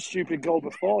point of the stupid goal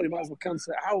before? You might as well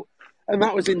cancel it out. And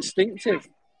that was instinctive.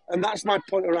 And that's my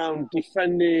point around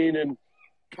defending and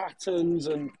patterns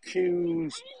and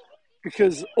cues.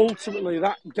 Because ultimately,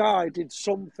 that guy did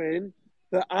something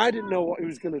that I didn't know what he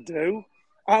was going to do.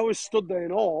 I was stood there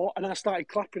in awe, and I started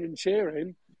clapping and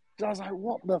cheering. I was like,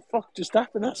 what the fuck just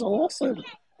happened? That's awesome.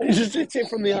 And he just hit it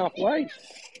from the halfway.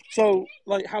 So,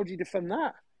 how do you defend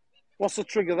that? What's the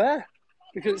trigger there?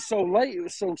 Because it's so late, it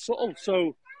was so subtle.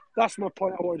 So that's my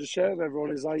point I wanted to share with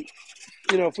everyone is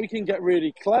if we can get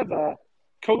really clever,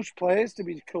 coach players to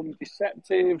become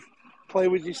deceptive, play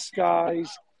with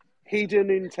disguise, hidden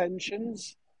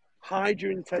intentions, hide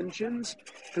your intentions,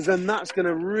 because then that's going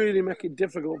to really make it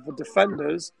difficult for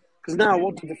defenders. Because now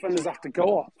what do defenders have to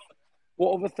go off?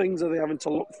 What other things are they having to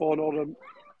look for in order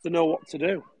to know what to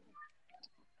do?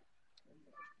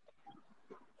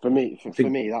 For me,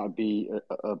 that would be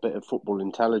a bit of football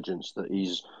intelligence that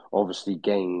he's obviously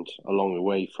gained along the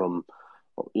way from,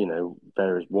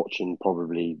 various watching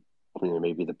probably,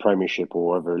 maybe the Premiership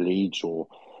or other leagues, or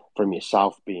from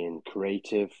yourself being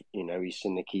creative. He's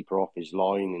seen the keeper off his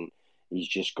line and he's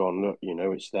just gone, look,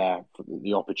 it's there,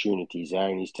 the opportunity's there,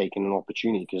 and he's taken an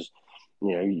opportunity because,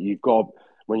 you've got,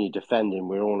 when you're defending,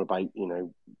 we're all about,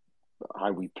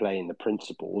 how we play in the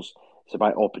principles. It's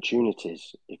about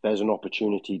opportunities. If there's an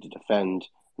opportunity to defend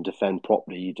and defend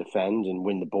properly, you defend and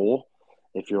win the ball.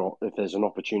 If there's an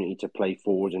opportunity to play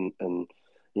forward and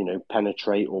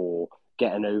penetrate or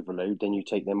get an overload, then you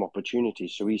take them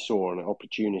opportunities. So he saw an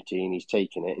opportunity and he's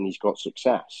taken it and he's got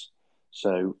success.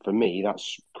 So for me,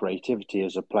 that's creativity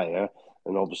as a player.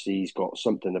 And obviously he's got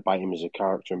something about him as a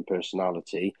character and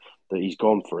personality that he's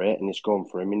gone for it and it's gone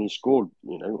for him and he's scored.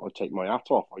 I take my hat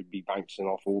off. I'd be bouncing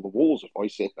off all the walls if I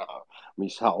said that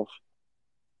myself.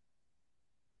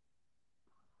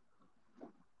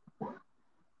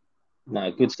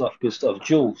 No, good stuff, good stuff.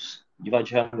 Jules, you've had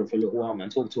your hand up for a little while, man.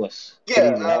 Talk to us. Good Yeah,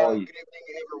 evening, how are you? good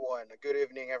evening, everyone. Good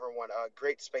evening, everyone.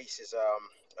 Great spaces.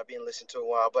 I've been listening to a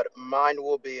while, but mine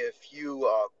will be a few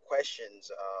questions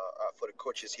for the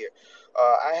coaches here.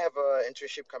 I have an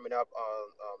internship coming up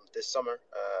this summer,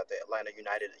 the Atlanta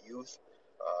United Youth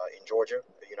in Georgia,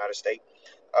 the United States.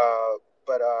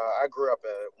 But I grew up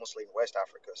mostly in West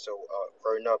Africa, so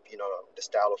growing up, the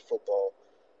style of football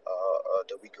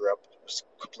that we grew up was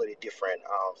completely different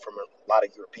from a lot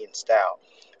of European style.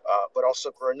 But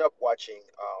also growing up watching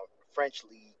French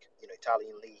league,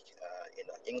 Italian league,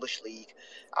 English league,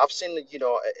 I've seen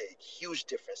huge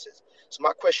differences. So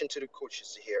my question to the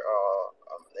coaches here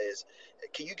is,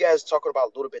 can you guys talk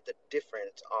about a little bit the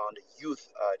difference on the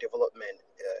youth development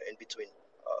in between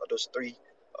those three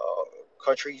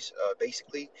countries,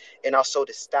 basically, and also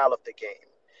the style of the game,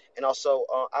 and also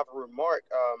I've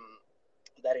remarked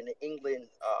that in the England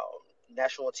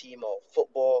national team of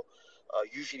football,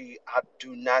 usually I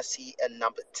do not see a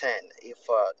number 10. If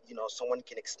someone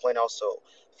can explain also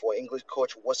for English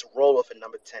coach, what's the role of a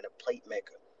number 10, a plate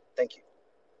maker? Thank you.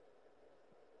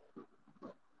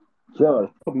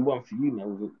 Joe, probably one for you,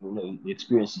 man. With the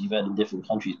experiences you've had in different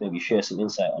countries, maybe share some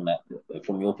insight on that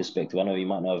from your perspective. I know you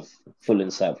might not have full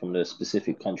insight from the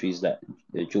specific countries that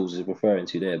Jules is referring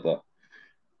to there, but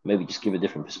maybe just give a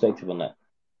different perspective on that.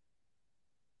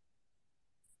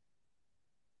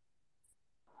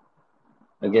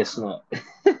 I guess not.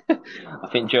 I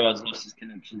think Gerard's lost his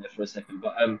connection there for a second,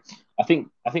 but I think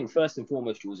first and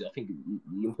foremost, Jules, I think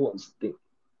the important thing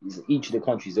is that each of the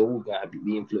countries are all going to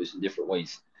be influenced in different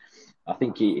ways. I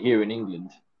think here in England,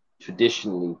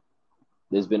 traditionally,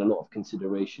 there's been a lot of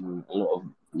consideration, a lot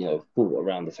of thought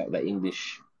around the fact that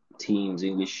English teams,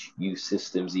 English youth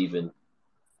systems, even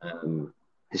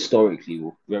historically,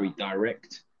 were very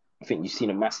direct. I think you've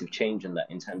seen a massive change in that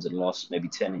in terms of the last maybe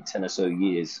 10 or so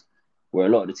years, where a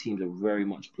lot of the teams are very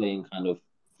much playing kind of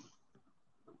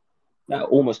that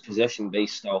almost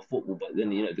possession-based style football. But then,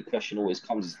 the question always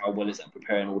comes is how well is that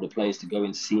preparing all the players to go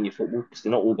into senior football? Because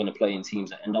they're not all going to play in teams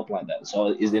that end up like that.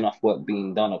 So is there enough work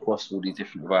being done across all these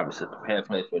different environments to prepare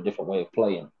players for a different way of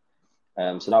playing?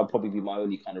 So that would probably be my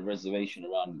only kind of reservation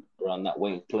around that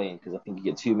way of playing, because I think you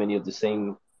get too many of the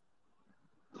same,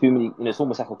 too many. It's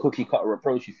almost like a cookie cutter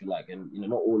approach, if you like, and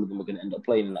not all of them are going to end up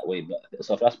playing in that way. But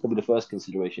so that's probably the first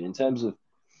consideration in terms of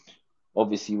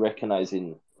obviously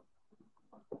recognizing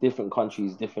different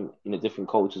countries, different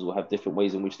cultures will have different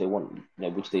ways in which they want,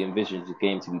 which they envision the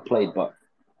game to be played. But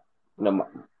you know,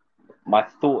 my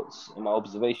thoughts and my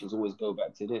observations always go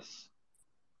back to this.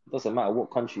 It doesn't matter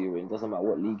what country you're in, it doesn't matter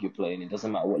what league you're playing, it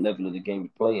doesn't matter what level of the game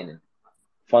you're playing in.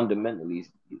 Fundamentally,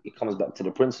 it comes back to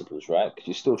the principles, right? Because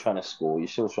you're still trying to score, you're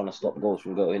still trying to stop goals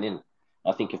from going in.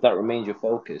 I think if that remains your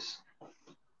focus,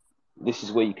 this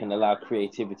is where you can allow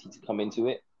creativity to come into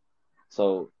it.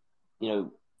 So,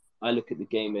 I look at the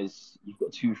game as you've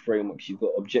got two frameworks. You've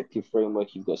got objective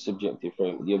framework, you've got subjective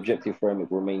framework. The objective framework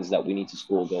remains that we need to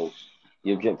score goals.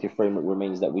 The objective framework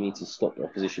remains that we need to stop the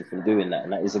opposition from doing that.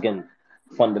 And that is, again,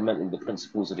 fundamentally the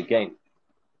principles of the game.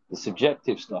 The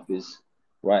subjective stuff is,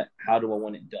 right, how do I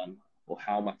want it done? Or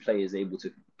how are my players able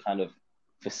to kind of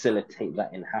facilitate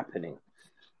that in happening?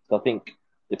 So I think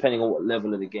depending on what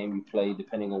level of the game you play,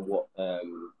 depending on what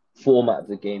format of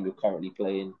the game you're currently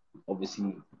playing,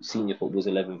 obviously senior football is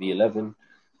 11v11,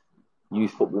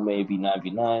 youth football may be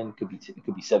 9v9, it could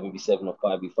be 7v7 or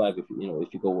 5v5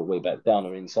 if you go way back down.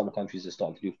 Or in some countries they're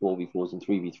starting to do 4v4s and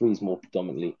 3v3s more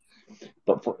predominantly.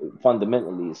 But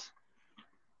fundamentally is,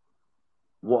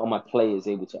 what are my players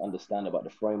able to understand about the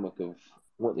framework of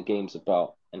what the game's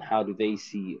about, and how do they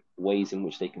see ways in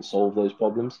which they can solve those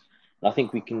problems? And I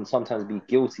think we can sometimes be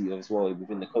guilty of as well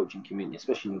within the coaching community,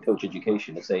 especially in coach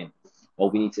education, of saying, "Oh,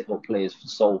 we need to help players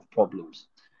solve problems."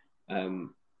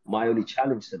 My only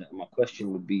challenge to that, and my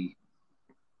question would be,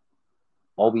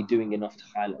 are we doing enough to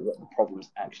highlight what the problems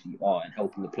actually are and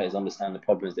helping the players understand the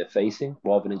problems they're facing,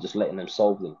 rather than just letting them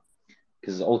solve them?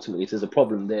 Because ultimately, if there's a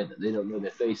problem there that they don't know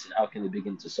they're facing, how can they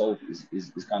begin to solve it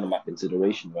is kind of my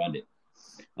consideration around it.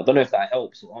 I don't know if that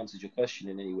helps or answers your question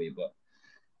in any way, but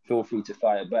feel free to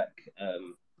fire back.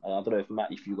 And I don't know if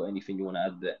Matt, if you've got anything you want to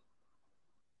add there.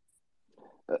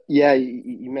 Yeah,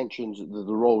 you mentioned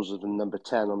the roles of the number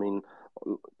 10. I mean,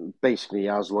 basically,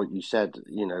 as like you said,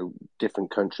 different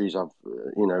countries have,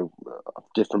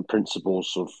 different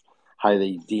principles of how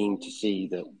they deem to see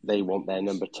that they want their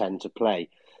number 10 to play.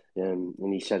 And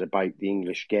he said about the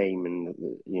English game, and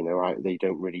how they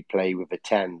don't really play with a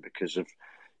 10 because of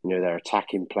their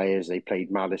attacking players. They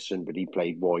played Madison, but he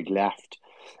played wide left.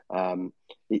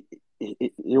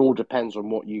 It all depends on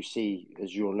what you see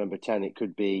as your number 10. It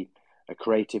could be a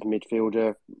creative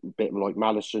midfielder, a bit like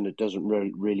Madison, that doesn't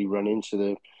really run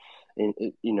into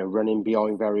run in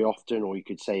behind very often, or you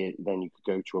could say then you could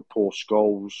go to a Paul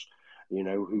Scholes,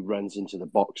 who runs into the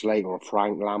box late, or a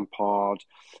Frank Lampard,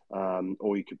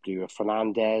 or you could do a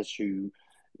Fernandez who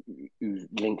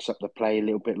links up the play a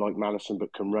little bit like Madison,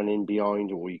 but can run in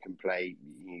behind, or you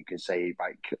can say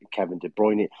about Kevin De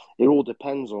Bruyne. It all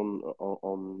depends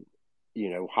on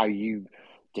how you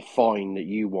define that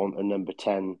you want a number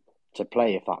 10 to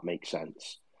play, if that makes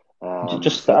sense.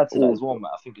 Just to add to that as well,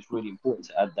 Matt, I think it's really important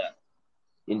to add that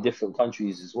in different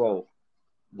countries as well,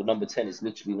 the number 10 is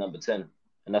literally number 10.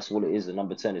 And that's all it is. A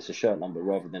number 10 is a shirt number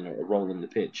rather than a role on the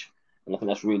pitch. And I think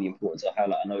that's really important to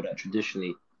highlight. I know that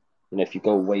traditionally, if you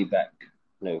go way back,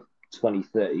 20,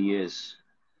 30 years,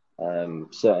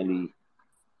 certainly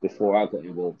before I got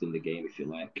involved in the game, if you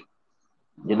like,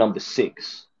 your number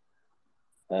 6,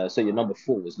 so your number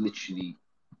 4 was literally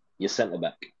your centre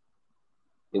back.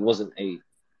 It wasn't a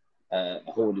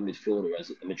holding midfielder as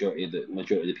the majority of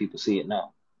the people see it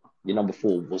now. Your number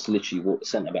 4 was literally what the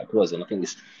centre back was, and I think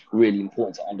it's really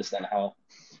important to understand how,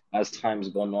 as time's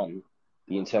gone on,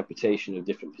 the interpretation of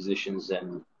different positions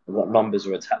and what numbers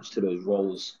are attached to those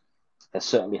roles has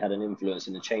certainly had an influence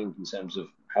in the change in terms of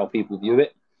how people view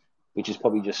it, which is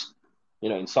probably just,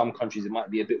 in some countries it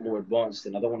might be a bit more advanced,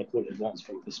 and I don't want to call it advanced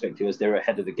from a perspective as they're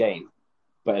ahead of the game,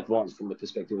 but advanced from the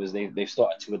perspective as they've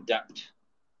started to adapt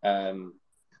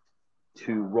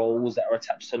to roles that are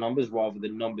attached to numbers rather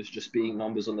than numbers just being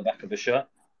numbers on the back of a shirt.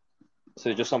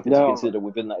 So just something to consider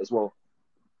within that as well.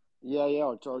 Yeah,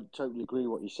 I totally agree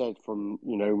with what you said. From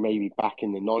maybe back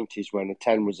in the 90s when a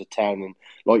 10 was a 10, and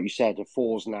like you said, a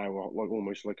 4's now like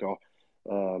almost like a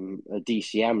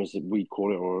DCM, as we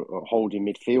call it, or a holding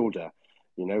midfielder.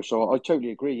 So I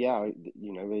totally agree. Yeah,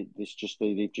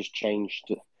 they've just changed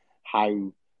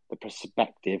how the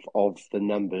perspective of the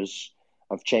numbers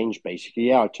have changed. Basically,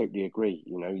 yeah, I totally agree.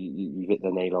 You hit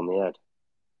the nail on the head.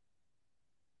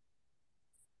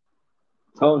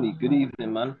 Tony, good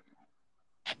evening, man.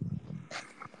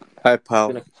 Hi, It's pal.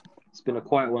 been a it's been a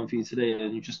quiet one for you today,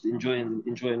 and you're just enjoying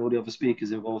all the other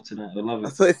speakers involved tonight. I love I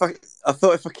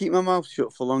thought if I keep my mouth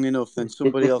shut for long enough, then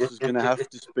somebody else is going to have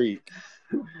it. to speak.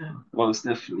 Most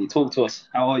definitely. Talk to us.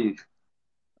 How are you?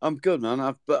 I'm good, man.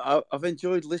 I've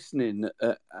enjoyed listening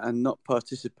and not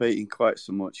participating quite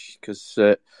so much because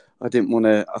I didn't want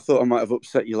to. I thought I might have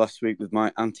upset you last week with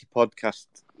my anti-podcast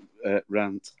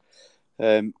rant.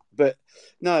 But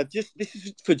no, just this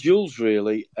is for Jules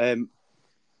really.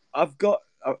 I've got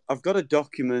I've got a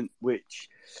document which,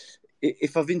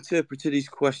 if I've interpreted his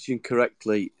question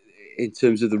correctly, in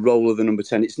terms of the role of the number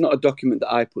 10, it's not a document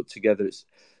that I put together. It's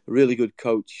a really good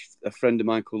coach, a friend of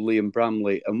mine called Liam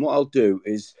Bramley. And what I'll do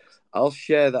is I'll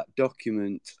share that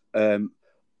document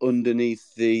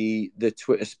underneath the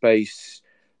Twitter space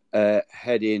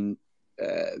heading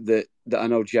that I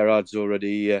know Gerard's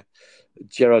already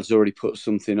put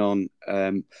something on,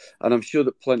 and I'm sure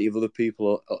that plenty of other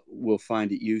people will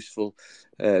find it useful,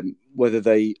 whether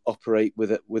they operate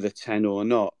with a 10 or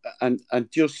not. And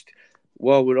just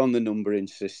while we're on the numbering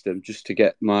system, just to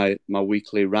get my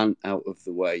weekly rant out of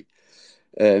the way,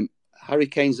 Harry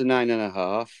Kane's a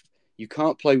 9.5. You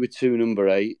can't play with two number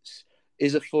 8s.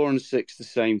 Is a 4 and 6 the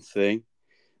same thing?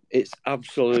 It's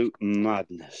absolute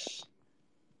madness.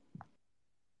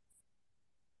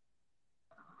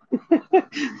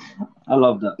 I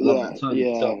love that. Love Yeah, that. Tony.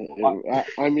 yeah. So,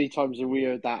 How many times have we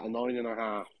heard that? A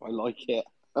 9.5. I like it.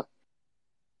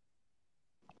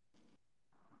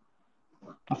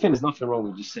 I think there's nothing wrong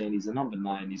with just saying he's a number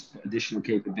 9. He's got additional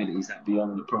capabilities that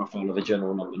beyond the profile of a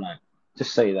general number 9.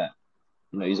 Just say that.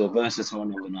 He's a versatile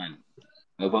number 9.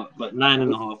 But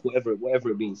 9.5, whatever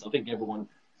it means. I think everyone,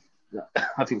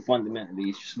 I think fundamentally,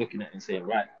 is just looking at it and saying,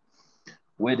 right,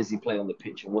 where does he play on the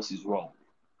pitch and what's his role?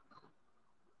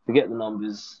 Forget the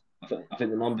numbers. I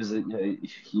think the numbers.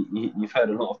 You've heard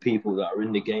a lot of people that are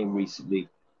in the game recently,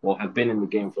 or have been in the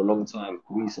game for a long time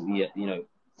recently.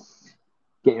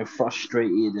 Getting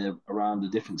frustrated around the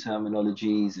different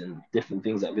terminologies and different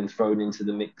things that have been thrown into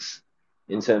the mix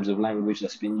in terms of language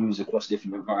that's been used across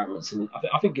different environments. And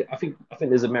I think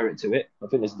there's a merit to it. I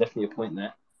think there's definitely a point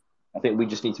there. I think we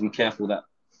just need to be careful that,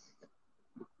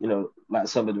 like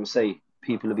some of them say,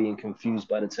 people are being confused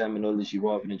by the terminology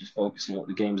rather than just focusing on what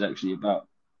the game's actually about.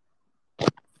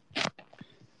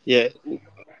 Yeah,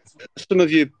 some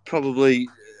of you probably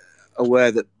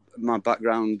aware that my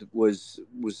background was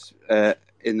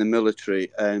in the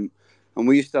military, and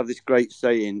we used to have this great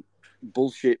saying: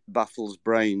 "Bullshit baffles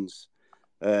brains,"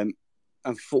 and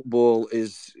football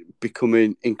is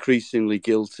becoming increasingly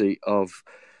guilty of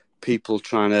people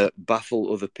trying to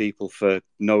baffle other people for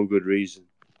no good reason.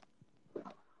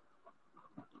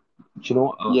 Do you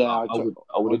know what? Yeah,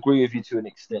 I would agree with you to an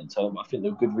extent, Tom. I think the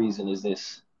good reason is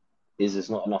there's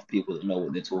not enough people that know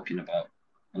what they're talking about,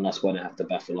 and that's why they have to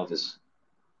baffle others.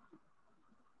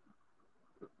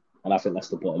 And I think that's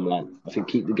the bottom line. I think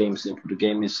keep the game simple. The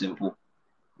game is simple.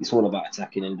 It's all about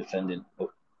attacking and defending. But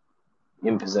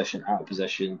in possession, out of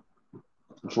possession,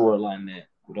 draw a line there.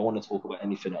 We don't want to talk about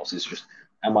anything else. It's just,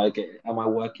 am I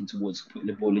working towards putting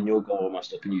the ball in your goal, or am I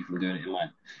stopping you from doing it in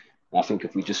mine? And I think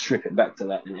if we just strip it back to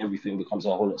that, then everything becomes a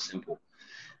whole lot simple.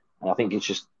 And I think it's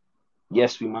just,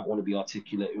 yes, we might want to be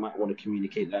articulate. We might want to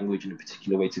communicate language in a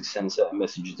particular way to send certain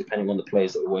messages, depending on the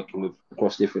players that we're working with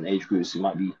across different age groups. It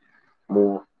might be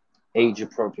more age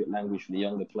appropriate language for the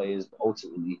younger players, but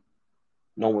ultimately,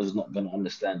 no one's not going to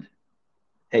understand.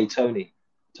 Hey, Tony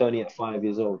at 5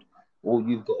 years old, all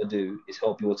you've got to do is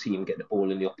help your team get the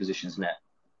ball in the opposition's net.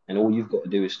 And all you've got to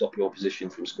do is stop your opposition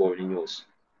from scoring in yours.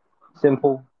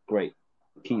 Simple, great.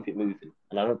 Keep it moving.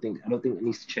 And I don't think it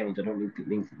needs to change. I don't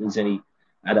think there's any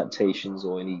adaptations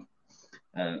or any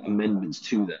amendments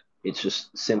to that. It's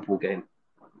just simple game.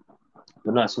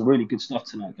 But no, some really good stuff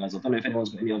tonight, guys. I don't know if anyone's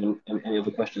got any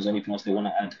other questions, anything else they want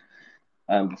to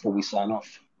add before we sign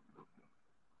off.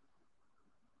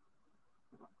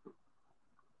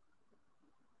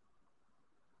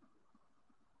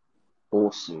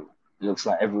 Awesome. It looks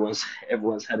like everyone's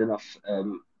had enough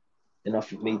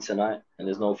of me tonight, and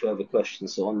there's no further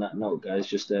questions. So on that note, guys,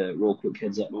 just a real quick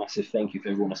heads up, massive thank you for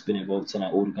everyone that's been involved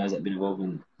tonight, all the guys that have been involved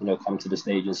and come to the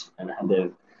stages and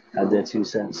had their 2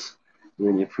 cents.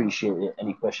 Really appreciate it.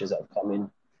 Any questions that have come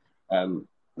in.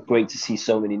 Great to see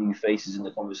so many new faces in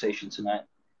the conversation tonight.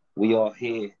 We are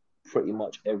here pretty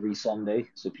much every Sunday,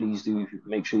 so please do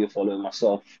make sure you're following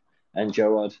myself and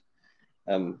Gerard.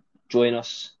 Join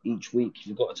us each week. If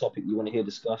you've got a topic you want to hear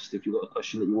discussed, if you've got a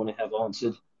question that you want to have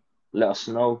answered, let us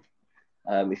know.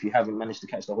 If you haven't managed to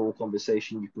catch the whole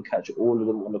conversation, you can catch all of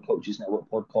them on the Coaches Network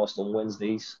podcast on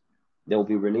Wednesdays. they'll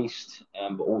be released.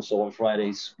 But also on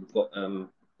Fridays, we've got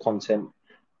content,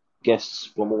 guests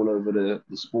from all over the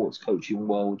sports coaching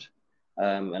world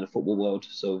and the football world.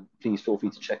 So please feel free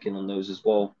to check in on those as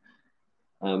well.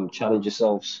 Challenge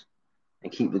yourselves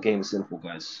and keep the game simple,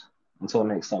 guys. Until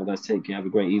next time, guys, take care. Have a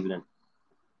great evening.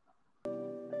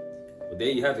 Well, there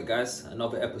you have it, guys.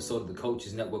 Another episode of the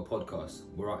Coaches Network podcast,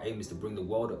 where our aim is to bring the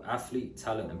world of athlete,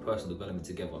 talent, and personal development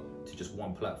together to just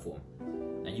one platform.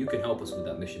 And you can help us with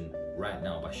that mission right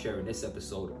now by sharing this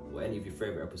episode or any of your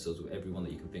favorite episodes with everyone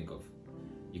that you can think of.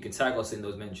 You can tag us in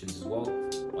those mentions as well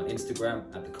on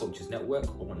Instagram at the Coaches Network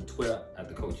or on Twitter at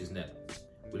the Coaches Net.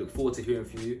 We look forward to hearing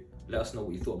from you. Let us know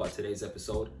what you thought about today's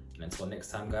episode. And until next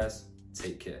time, guys,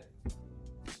 take care.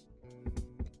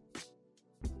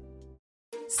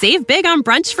 Save big on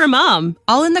brunch for mom,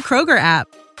 all in the Kroger app.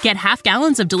 Get half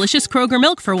gallons of delicious Kroger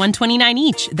milk for $1.29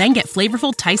 each. Then get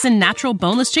flavorful Tyson natural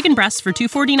boneless chicken breasts for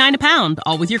 $2.49 a pound,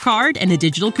 all with your card and a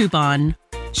digital coupon.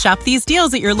 Shop these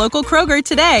deals at your local Kroger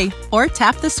today, or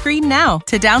tap the screen now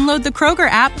to download the Kroger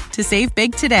app to save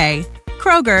big today.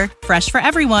 Kroger, fresh for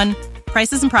everyone.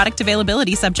 Prices and product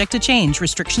availability subject to change.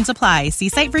 Restrictions apply. See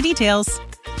site for details.